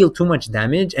not going to deal too much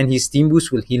damage, and his Steam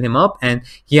Boost will heal him up, and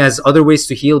he has other ways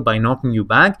to heal by knocking you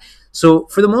back. So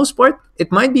for the most part,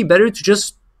 it might be better to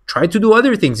just try to do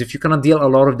other things if you cannot deal a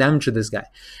lot of damage to this guy.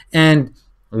 And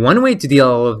one way to deal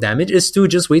a lot of damage is to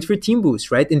just wait for Team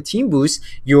Boost, right? In Team Boost,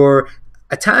 your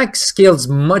attack scales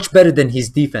much better than his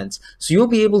defense, so you'll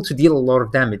be able to deal a lot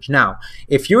of damage. Now,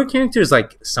 if your character is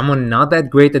like someone not that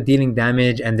great at dealing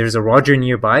damage and there's a Roger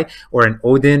nearby or an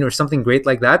Oden or something great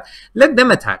like that, let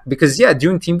them attack, because yeah,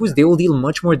 during Team Boost they will deal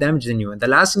much more damage than you, and the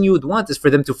last thing you would want is for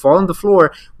them to fall on the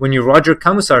floor when your Roger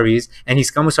Kamusaris and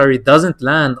his Kamusari doesn't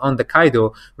land on the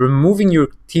Kaido, removing your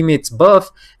teammate's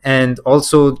buff and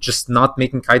also just not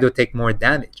making Kaido take more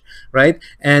damage, right?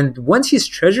 And once his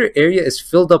treasure area is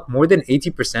filled up more than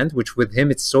 80%, which with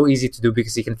him it's so easy to do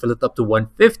because he can fill it up to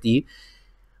 150,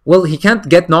 well, he can't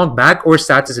get knocked back or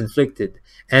status inflicted.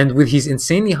 And with his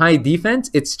insanely high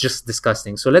defense, it's just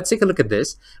disgusting. So let's take a look at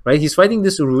this, right? He's fighting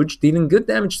this Uruj, dealing good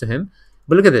damage to him,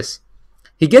 but look at this.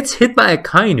 He gets hit by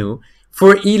Akainu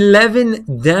for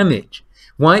 11 damage.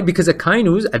 Why? Because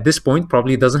Akainu at this point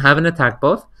probably doesn't have an attack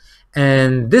buff,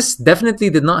 and this definitely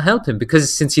did not help him,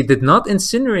 because since he did not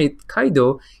incinerate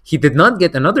Kaido, he did not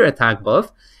get another attack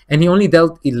buff, and he only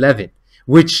dealt 11,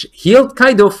 which healed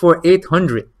Kaido for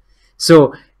 800.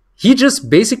 So he just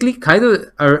basically,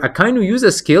 Akainu used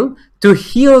a skill to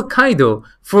heal Kaido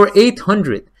for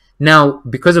 800. Now,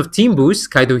 because of Team Boost,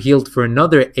 Kaido healed for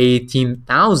another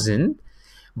 18,000.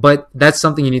 But that's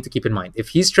something you need to keep in mind.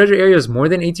 If his treasure area is more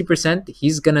than 80%,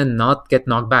 he's gonna not get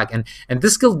knocked back. And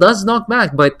this skill does knock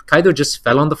back, but Kaido just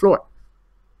fell on the floor,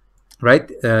 right?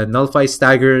 Nullify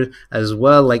stagger as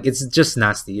well. Like, it's just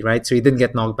nasty, right? So he didn't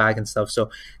get knocked back and stuff. So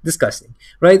disgusting,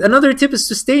 right? Another tip is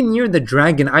to stay near the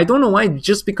dragon. I don't know why it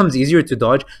just becomes easier to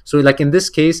dodge. So like in this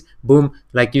case, boom,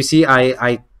 like you see,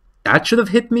 that should have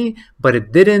hit me, but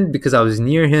it didn't because I was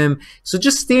near him. So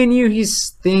just stay near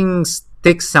his things.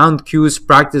 Take sound cues,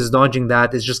 practice dodging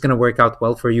that. It's just going to work out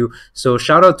well for you. So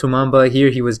shout out to Mamba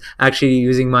here. He was actually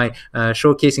using my,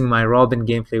 showcasing my Robin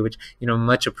gameplay, which, you know,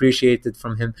 much appreciated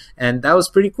from him. And that was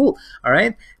pretty cool. All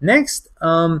right. Next,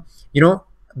 you know,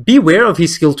 beware of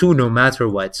his skill 2 no matter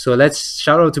what. So let's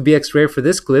shout out to BX Rare for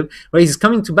this clip, right? He's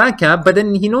coming to back cap, but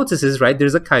then he notices, right,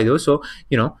 there's a Kaido. So,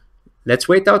 you know, let's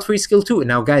wait out for his skill 2.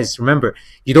 Now, guys, remember,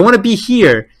 you don't want to be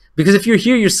here, because if you're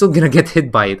here, you're still going to get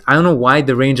hit by it. I don't know why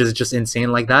the range is just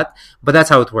insane like that, but that's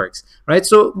how it works, right?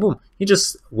 So, boom, he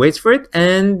just waits for it,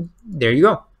 and there you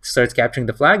go. Starts capturing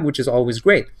the flag, which is always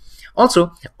great.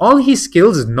 Also, all his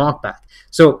skills is knockback.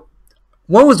 So,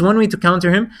 what was one way to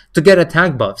counter him? To get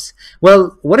attack buffs.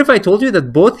 Well, what if I told you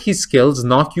that both his skills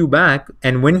knock you back,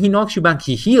 and when he knocks you back,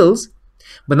 he heals?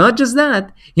 But not just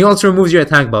that, he also removes your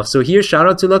attack buff. So here, shout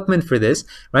out to Luckman for this,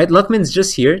 right? Luckman's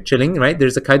just here, chilling, right?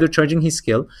 There's a Kaido charging his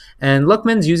skill, and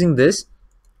Luckman's using this,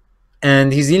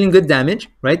 and he's dealing good damage,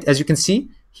 right? As you can see,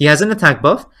 he has an attack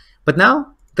buff, but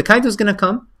now the Kaido's gonna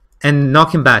come and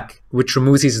knock him back, which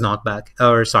removes his knockback,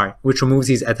 or sorry, which removes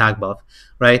his attack buff,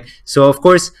 right? So of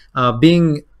course,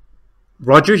 being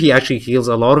Roger, he actually heals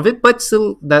a lot of it, but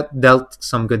still that dealt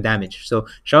some good damage. So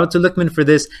shout out to Luckman for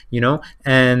this, you know.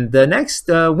 And the next,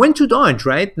 when to dodge,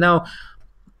 right? Now,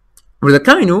 with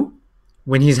Akainu,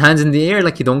 when his hands in the air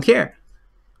like he don't care.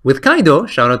 With Kaido,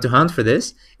 shout out to Hunt for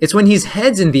this, it's when his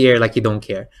head's in the air like he don't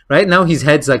care, right? Now his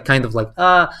head's like kind of like,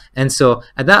 and so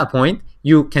at that point,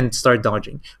 you can start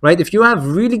dodging, right? If you have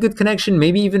really good connection,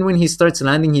 maybe even when he starts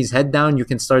landing his head down, you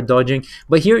can start dodging.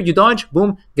 But here, you dodge,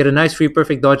 boom, get a nice free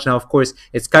perfect dodge. Now, of course,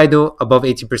 it's Kaido above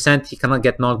 80%. He cannot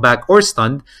get knocked back or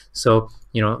stunned. So,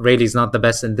 you know, Rayleigh's not the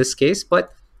best in this case.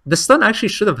 But the stun actually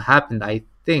should have happened, I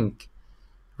think,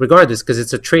 regardless, because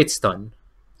it's a trait stun,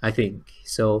 I think.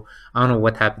 So, I don't know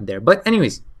what happened there. But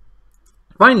anyways,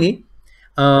 finally,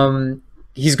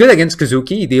 he's good against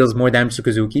Kazuki. He deals more damage to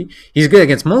Kazuki. He's good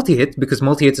against multi-hit, because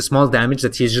multi-hit's a small damage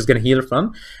that he's just going to heal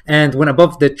from. And when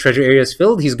above the treasure area is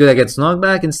filled, he's good against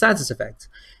knockback and status effects.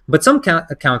 But some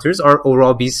counters are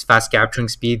Orobi's fast capturing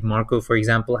speed. Marco, for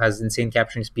example, has insane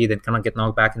capturing speed and cannot get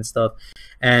knocked back and stuff.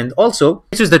 And also,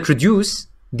 features that reduce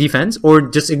defense or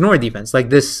just ignore defense, like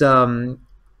this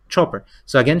Chopper.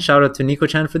 So again, shout out to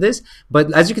Nico-chan for this.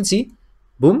 But as you can see,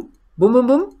 boom, boom, boom,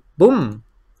 boom, boom.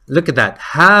 Look at that.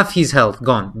 Half his health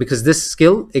gone because this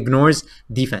skill ignores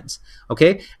defense.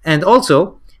 Okay. And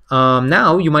also,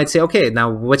 now you might say, okay, now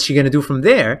what's she going to do from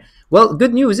there? Well,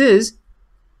 good news is,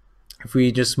 if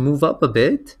we just move up a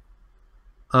bit,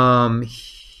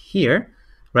 here,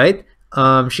 right?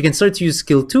 She can start to use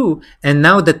skill 2, and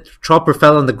now that Chopper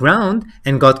fell on the ground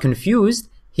and got confused,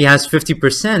 he has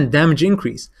 50% damage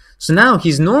increase. So now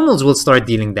his normals will start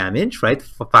dealing damage, right?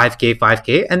 For 5k,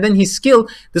 5k, and then his skill,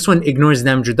 this one ignores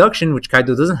damage reduction, which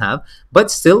Kaido doesn't have,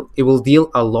 but still it will deal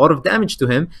a lot of damage to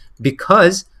him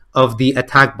because of the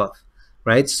attack buff,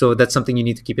 right? So that's something you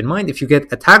need to keep in mind. If you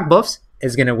get attack buffs,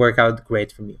 it's going to work out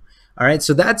great from you. All right,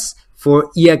 so that's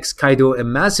for EX Kaido, a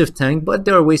massive tank, but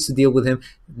there are ways to deal with him,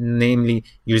 namely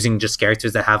using just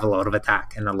characters that have a lot of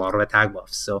attack and a lot of attack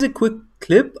buffs. So a quick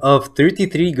clip of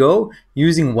 33 Go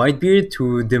using Whitebeard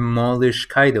to demolish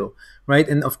Kaido, right?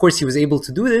 And of course he was able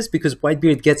to do this because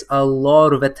Whitebeard gets a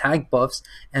lot of attack buffs,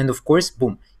 and of course,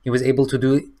 boom, he was able to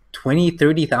do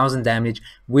 20,000-30,000 damage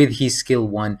with his skill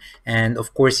 1, and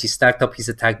of course he stacked up his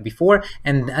attack before,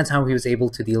 and that's how he was able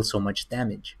to deal so much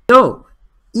damage. So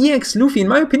EX Luffy, in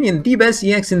my opinion, the best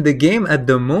EX in the game at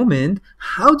the moment.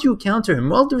 How do you counter him?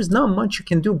 Well, there's not much you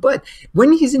can do, but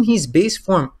when he's in his base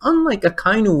form, unlike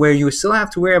Akainu where you still have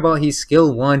to worry about his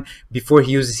skill 1 before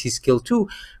he uses his skill 2,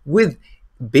 with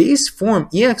base form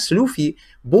EX Luffy,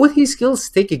 both his skills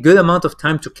take a good amount of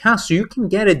time to cast, so you can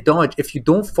get a dodge if you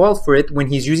don't fall for it when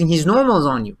he's using his normals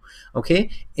on you, okay,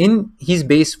 in his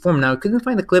base form. Now I couldn't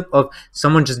find a clip of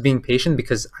someone just being patient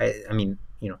because I mean,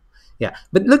 you know, yeah,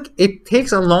 but look, it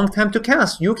takes a long time to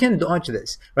cast. You can dodge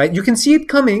this, right? You can see it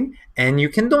coming and you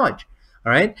can dodge.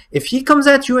 All right, if he comes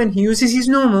at you and he uses his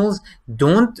normals,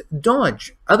 don't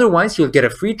dodge. Otherwise, you'll get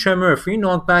a free tremor, a free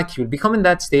knockback. You'll become in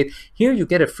that state. Here, you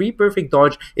get a free perfect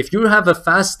dodge. If you have a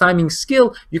fast timing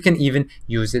skill, you can even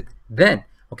use it then.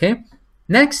 Okay,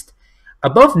 next,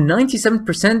 above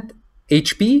 97%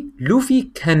 HP, Luffy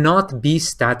cannot be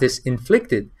status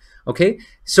inflicted. Okay,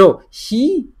 so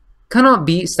he cannot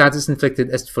be status inflicted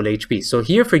as full HP. So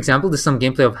here, for example, there's some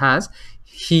gameplay of Has.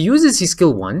 He uses his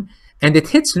skill 1, and it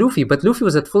hits Luffy, but Luffy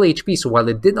was at full HP, so while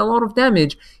it did a lot of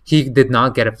damage, he did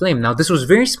not get a flame. Now, this was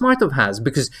very smart of Has,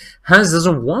 because Has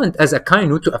doesn't want, as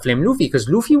Akainu, to flame Luffy, because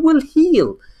Luffy will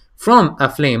heal from a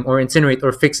flame or incinerate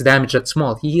or fix damage that's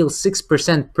small. He heals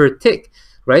 6% per tick,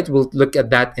 right? We'll look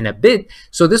at that in a bit.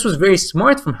 So this was very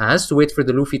smart from Has to wait for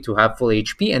the Luffy to have full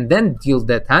HP and then deal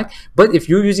the attack. But if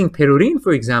you're using Perurin,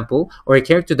 for example, or a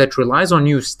character that relies on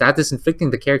you status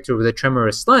inflicting the character with a tremor or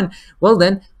a stun, well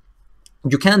then,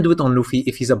 you can do it on Luffy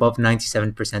if he's above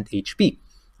 97% HP.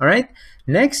 All right.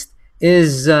 Next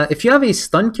is if you have a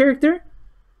stun character,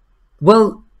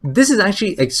 well, this is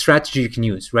actually a strategy you can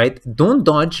use, right? Don't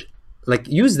dodge, like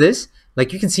use this.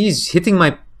 Like you can see he's hitting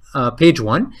my page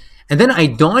 1, and then I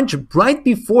dodge right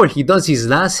before he does his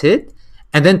last hit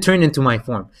and then turn into my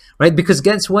form, right? Because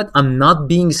guess what? I'm not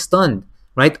being stunned,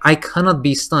 right? I cannot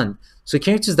be stunned. So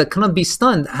characters that cannot be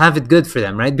stunned have it good for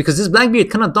them, right? Because this Blackbeard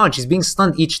cannot dodge. He's being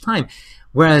stunned each time.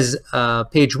 Whereas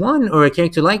page 1 or a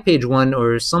character like page 1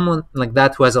 or someone like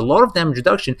that who has a lot of damage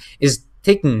reduction is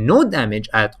taking no damage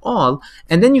at all.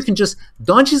 And then you can just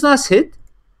dodge his last hit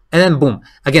and then boom.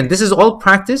 Again, this is all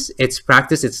practice. It's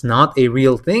practice. It's not a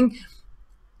real thing.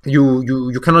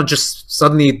 You cannot just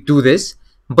suddenly do this.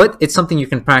 But it's something you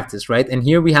can practice, right? And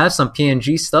here we have some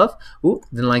PNG stuff. Ooh,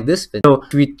 didn't like this. So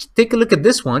if we take a look at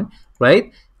this one,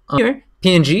 right? Here,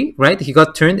 PNG, right? He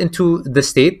got turned into the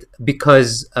state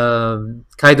because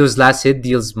Kaido's last hit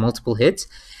deals multiple hits.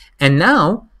 And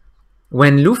now,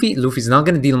 when Luffy's not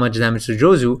going to deal much damage to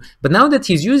Jozu, but now that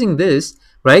he's using this,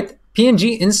 right?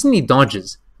 PNG instantly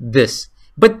dodges this.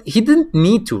 But he didn't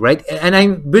need to, right?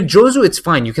 And with Jozu, it's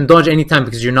fine. You can dodge anytime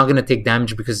because you're not going to take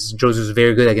damage because Jozu's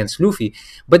very good against Luffy.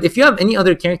 But if you have any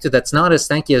other character that's not as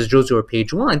tanky as Jozu or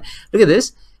page 1, look at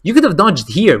this. You could have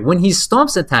dodged here. When he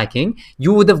stops attacking,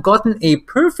 you would have gotten a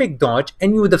perfect dodge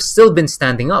and you would have still been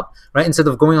standing up, right? Instead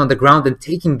of going on the ground and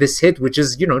taking this hit, which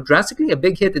is, you know, drastically a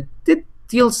big hit. It did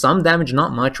deal some damage,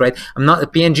 not much, right?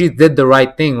 PNG did the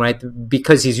right thing, right?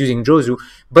 Because he's using Jozu.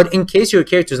 But in case your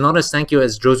character is not as tanky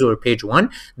as Jozu or page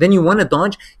 1, then you want to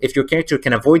dodge. If your character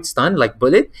can avoid stun like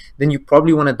Bullet, then you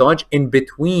probably want to dodge in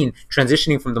between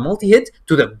transitioning from the multi-hit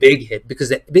to the big hit, because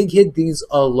the big hit deals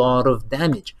a lot of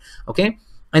damage, okay?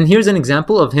 And here's an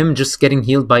example of him just getting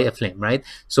healed by a flame, right?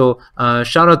 So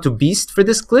shout out to Beast for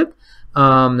this clip.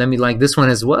 Let me like this one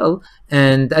as well.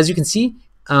 And as you can see,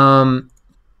 Akainu's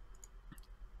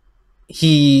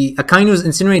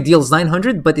Incinerate deals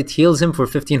 900, but it heals him for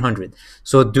 1500.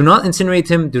 So do not incinerate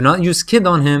him, do not use Kid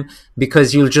on him,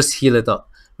 because you'll just heal it up,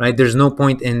 right? There's no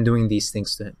point in doing these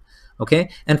things to him. Okay,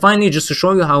 and finally, just to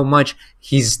show you how much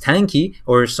he's tanky,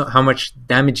 or how much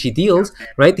damage he deals,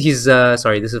 right? He's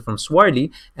sorry, this is from Swarly,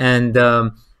 and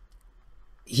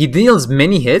he deals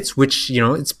many hits, which, you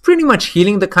know, it's pretty much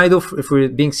healing the Kaido. If we're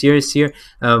being serious here,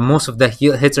 most of the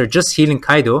hits are just healing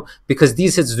Kaido, because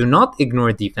these hits do not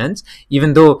ignore defense.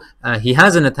 Even though he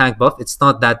has an attack buff, it's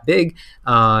not that big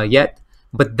yet.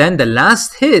 But then the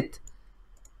last hit,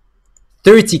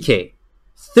 30k.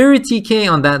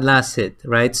 30k on that last hit,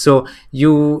 right? So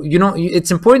you know,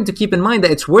 it's important to keep in mind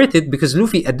that it's worth it, because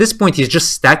Luffy at this point, he's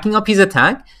just stacking up his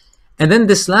attack, and then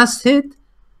this last hit,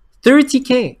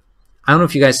 30k. I don't know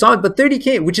if you guys saw it, but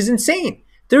 30k, which is insane.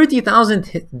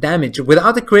 30,000 damage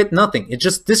without a crit, nothing. It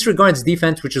just disregards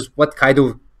defense, which is what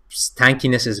Kaido's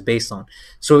tankiness is based on.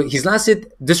 So his last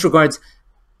hit disregards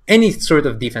any sort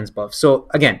of defense buff. So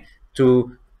again,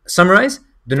 to summarize,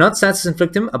 do not status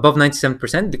inflict him above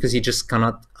 97%, because he just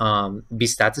cannot be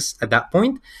status at that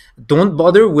point. Don't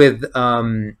bother with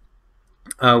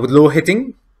low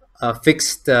hitting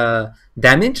fixed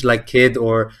damage like Kid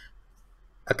or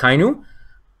Akainu.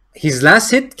 His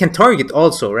last hit can target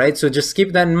also, right? So just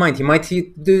keep that in mind. He might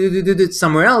hit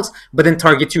somewhere else, but then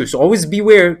target you. So always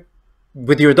beware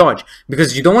with your dodge,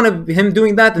 because you don't want him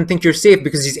doing that and think you're safe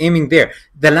because he's aiming there.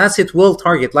 The last hit will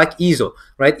target, like Izo,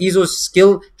 right? Izo's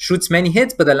skill shoots many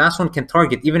hits, but the last one can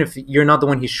target even if you're not the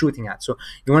one he's shooting at. So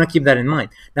you want to keep that in mind.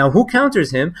 Now, who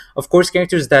counters him? Of course,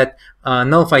 characters that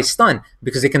nullify stun,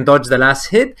 because they can dodge the last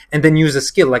hit and then use a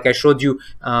skill, like I showed you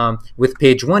with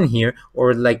page 1 here,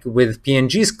 or like with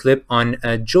PNG's clip on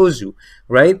Jozu,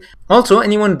 right? Also,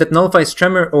 anyone that nullifies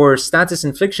tremor or status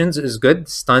inflictions is good.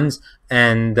 Stuns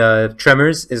and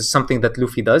tremors is something that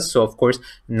Luffy does, so of course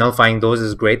nullifying those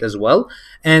is great as well.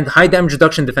 And high damage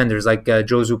reduction defenders like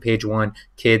Jozu, page 1,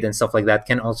 Kid, and stuff like that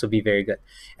can also be very good.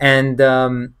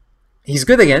 And he's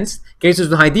good against characters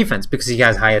with high defense, because he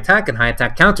has high attack, and high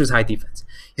attack counters high defense.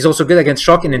 He's also good against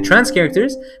shock and entrance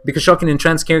characters, because shock and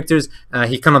entrance characters,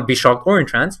 he cannot be shocked or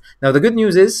entranced. Now, the good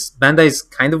news is Bandai is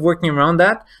kind of working around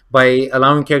that by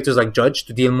allowing characters like Judge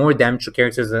to deal more damage to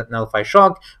characters that nullify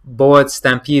shock. Boa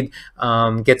Stampede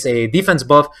gets a defense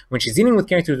buff when she's dealing with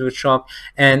characters with shock.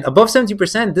 And above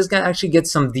 70%, this guy actually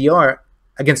gets some DR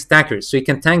against attackers, so he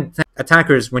can tank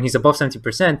attackers when he's above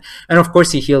 70%, and of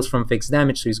course he heals from fixed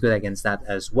damage, so he's good against that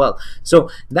as well. So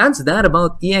that's that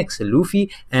about EX Luffy.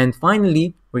 And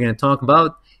finally, we're going to talk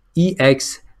about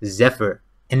EX Zephyr.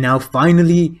 And now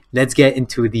finally, let's get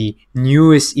into the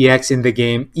newest EX in the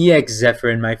game, EX Zephyr.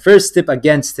 And my first tip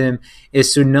against him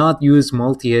is to not use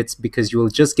multi-hits, because you will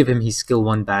just give him his skill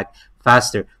 1 back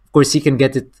faster. Of course, he can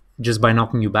get it just by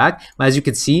knocking you back, but as you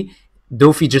can see,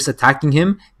 Dofi just attacking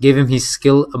him gave him his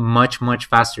skill much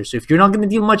faster. So if you're not going to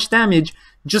deal much damage,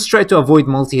 just try to avoid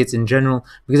multi-hits in general,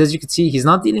 because as you can see, he's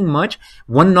not dealing much.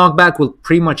 1 knockback will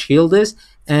pretty much heal this,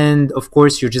 and of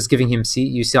course, you're just giving him,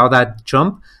 you saw that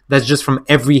jump? That's just from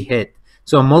every hit.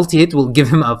 So a multi-hit will give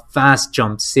him a fast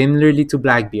jump, similarly to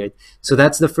Blackbeard. So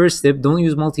that's the first tip. Don't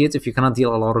use multi-hits if you cannot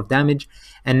deal a lot of damage.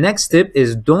 And next tip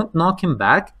is don't knock him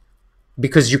back,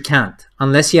 because you can't,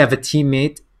 unless you have a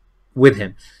teammate with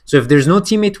him. So if there's no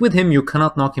teammate with him, you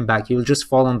cannot knock him back. He'll just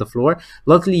fall on the floor.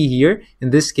 Luckily here,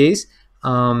 in this case,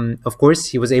 of course,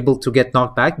 he was able to get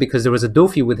knocked back because there was a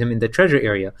Dofi with him in the treasure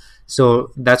area.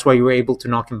 So that's why you were able to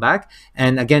knock him back.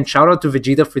 And again, shout out to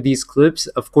Vegeta for these clips.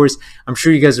 Of course, I'm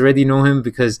sure you guys already know him,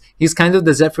 because he's kind of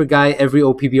the Zephyr guy. Every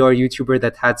OPBR YouTuber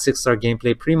that had 6-star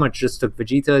gameplay pretty much just took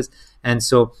Vegeta's. And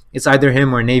so it's either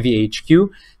him or Navy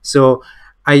HQ. So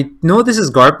I know this is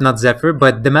Garp, not Zephyr,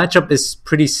 but the matchup is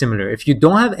pretty similar. If you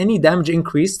don't have any damage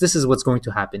increase, this is what's going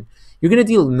to happen. You're going to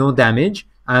deal no damage.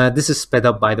 This is sped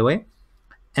up, by the way.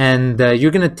 And you're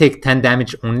going to take 10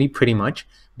 damage only, pretty much,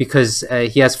 because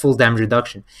he has full damage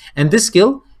reduction. And this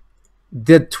skill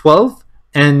did 12,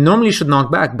 and normally should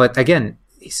knock back. But again,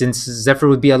 since Zephyr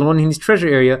would be alone in his treasure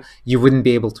area, you wouldn't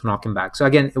be able to knock him back. So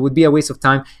again, it would be a waste of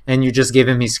time, and you just gave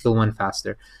him his skill 1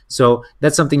 faster. So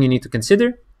that's something you need to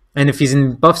consider. And if he's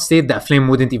in buff state, that flame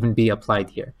wouldn't even be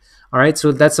applied here. All right,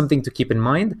 so that's something to keep in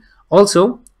mind.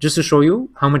 Also, just to show you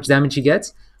how much damage he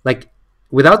gets, like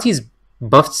without his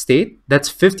buffed state, that's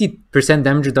 50%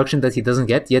 damage reduction that he doesn't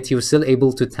get, yet he was still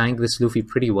able to tank this Luffy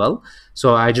pretty well.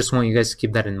 So I just want you guys to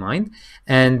keep that in mind.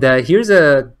 And here's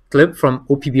a clip from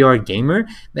OPBR Gamer.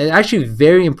 Actually,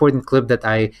 very important clip that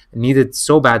I needed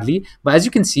so badly. But as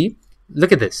you can see,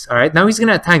 look at this. All right, now he's going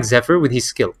to attack Zephyr with his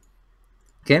skill.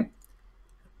 Okay.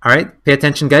 All right, pay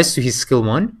attention, guys, to his skill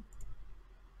 1.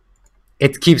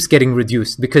 It keeps getting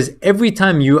reduced, because every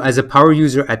time you, as a power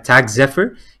user, attack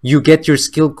Zephyr, you get your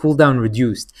skill cooldown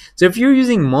reduced. So if you're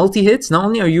using multi-hits, not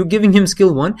only are you giving him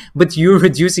skill 1, but you're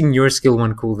reducing your skill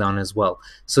 1 cooldown as well.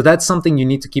 So that's something you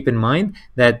need to keep in mind,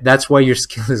 that's why your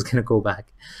skill is going to go back.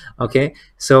 Okay,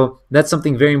 so that's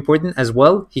something very important as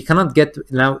well. He cannot get,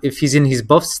 now if he's in his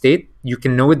buff state, you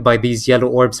can know it by these yellow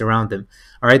orbs around him.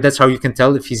 All right, that's how you can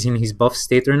tell if he's in his buff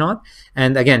state or not.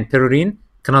 And again, Perorin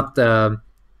cannot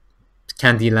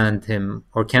Candyland him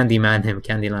or Candyman him.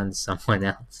 Candyland someone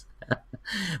else.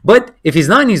 But if he's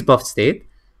not in his buff state,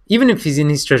 even if he's in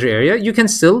his treasure area, you can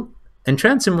still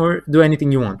entrance him or do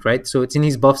anything you want, right? So it's in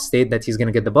his buff state that he's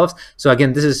gonna get the buffs. So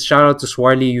again, this is shout out to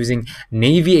Swarly using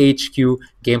Navy HQ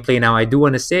gameplay. Now I do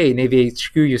want to say, Navy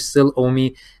HQ, you still owe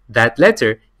me that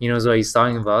letter. He knows what he's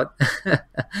talking about.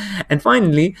 And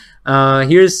finally,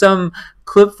 here's some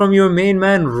clip from your main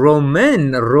man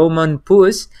Roman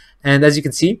Puss, and as you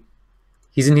can see,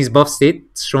 he's in his buff state,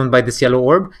 shown by this yellow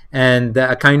orb, and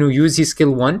Akainu used his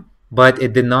skill 1, but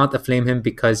it did not afflame him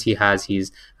because he has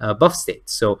his buff state.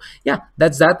 So yeah,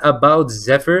 that's that about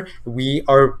Zephyr. We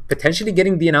are potentially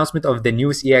getting the announcement of the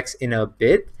newest EX in a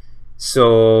bit.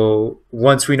 So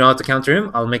once we know how to counter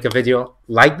him, I'll make a video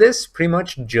like this, pretty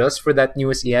much just for that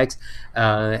newest EX.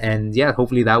 And yeah,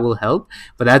 hopefully that will help.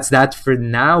 But that's that for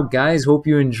now, guys. Hope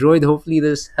you enjoyed. Hopefully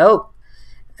this helped.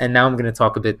 And now I'm going to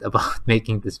talk a bit about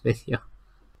making this video.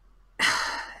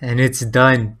 And it's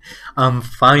done. I'm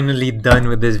finally done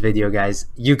with this video, guys.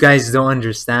 You guys don't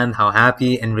understand how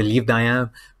happy and relieved I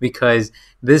am, because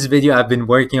this video, I've been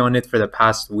working on it for the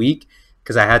past week,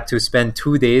 because I had to spend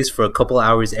 2 days for a couple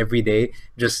hours every day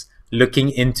just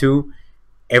looking into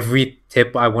every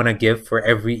tip I want to give for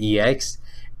every EX,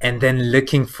 and then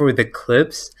looking for the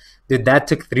clips. Dude, that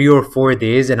took 3 or 4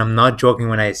 days, and I'm not joking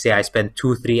when I say I spent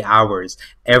 2-3 hours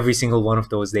every single one of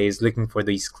those days looking for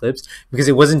these clips, because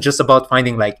it wasn't just about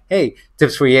finding like, hey,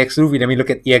 tips for EX Luffy, let me look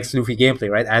at EX Luffy gameplay,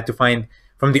 right? I had to find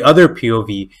from the other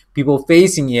POV, people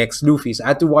facing EX Luffy. So I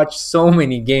had to watch so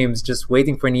many games just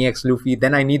waiting for an EX Luffy.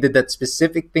 Then I needed that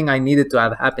specific thing I needed to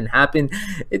have happen.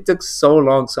 It took so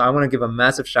long. So I want to give a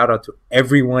massive shout out to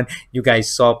everyone you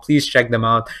guys saw. Please check them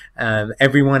out.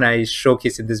 Everyone I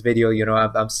showcased in this video, you know,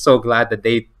 I'm so glad that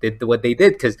they did what they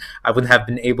did, because I wouldn't have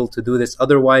been able to do this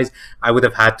otherwise. I would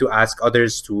have had to ask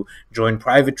others to join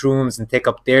private rooms and take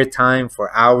up their time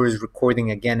for hours recording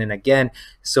again and again.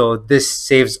 So this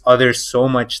saves others so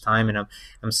much time, and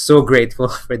I'm so grateful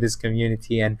for this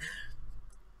community. And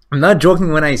I'm not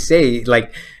joking when I say,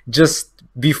 like, just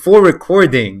before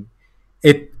recording,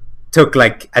 it took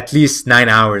like at least 9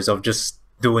 hours of just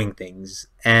doing things,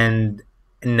 and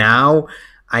now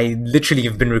I literally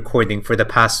have been recording for the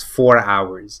past 4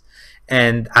 hours,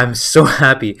 and I'm so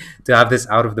happy to have this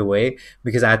out of the way,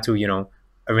 because I had to, you know,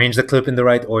 arrange the clip in the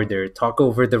right order, talk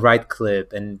over the right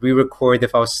clip, and re-record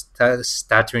if I was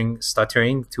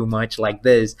stuttering too much like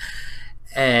this,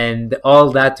 and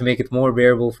all that to make it more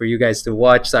bearable for you guys to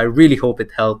watch. So I really hope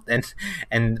it helped,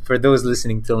 and for those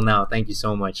listening till now, thank you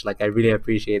so much. Like, I really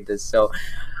appreciate this. So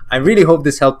I really hope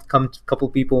this helped a couple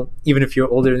people, even if you're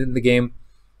older in the game.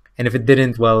 And if it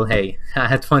didn't, well, hey, I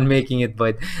had fun making it,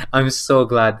 but I'm so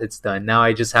glad it's done. Now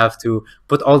I just have to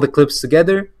put all the clips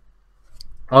together,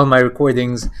 all my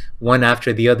recordings, one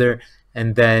after the other,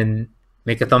 and then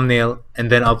make a thumbnail and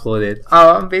then upload it.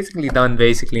 Oh, I'm basically done,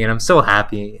 and I'm so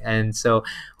happy. And so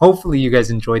hopefully you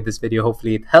guys enjoyed this video.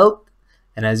 Hopefully it helped.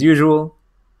 And as usual,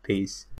 peace.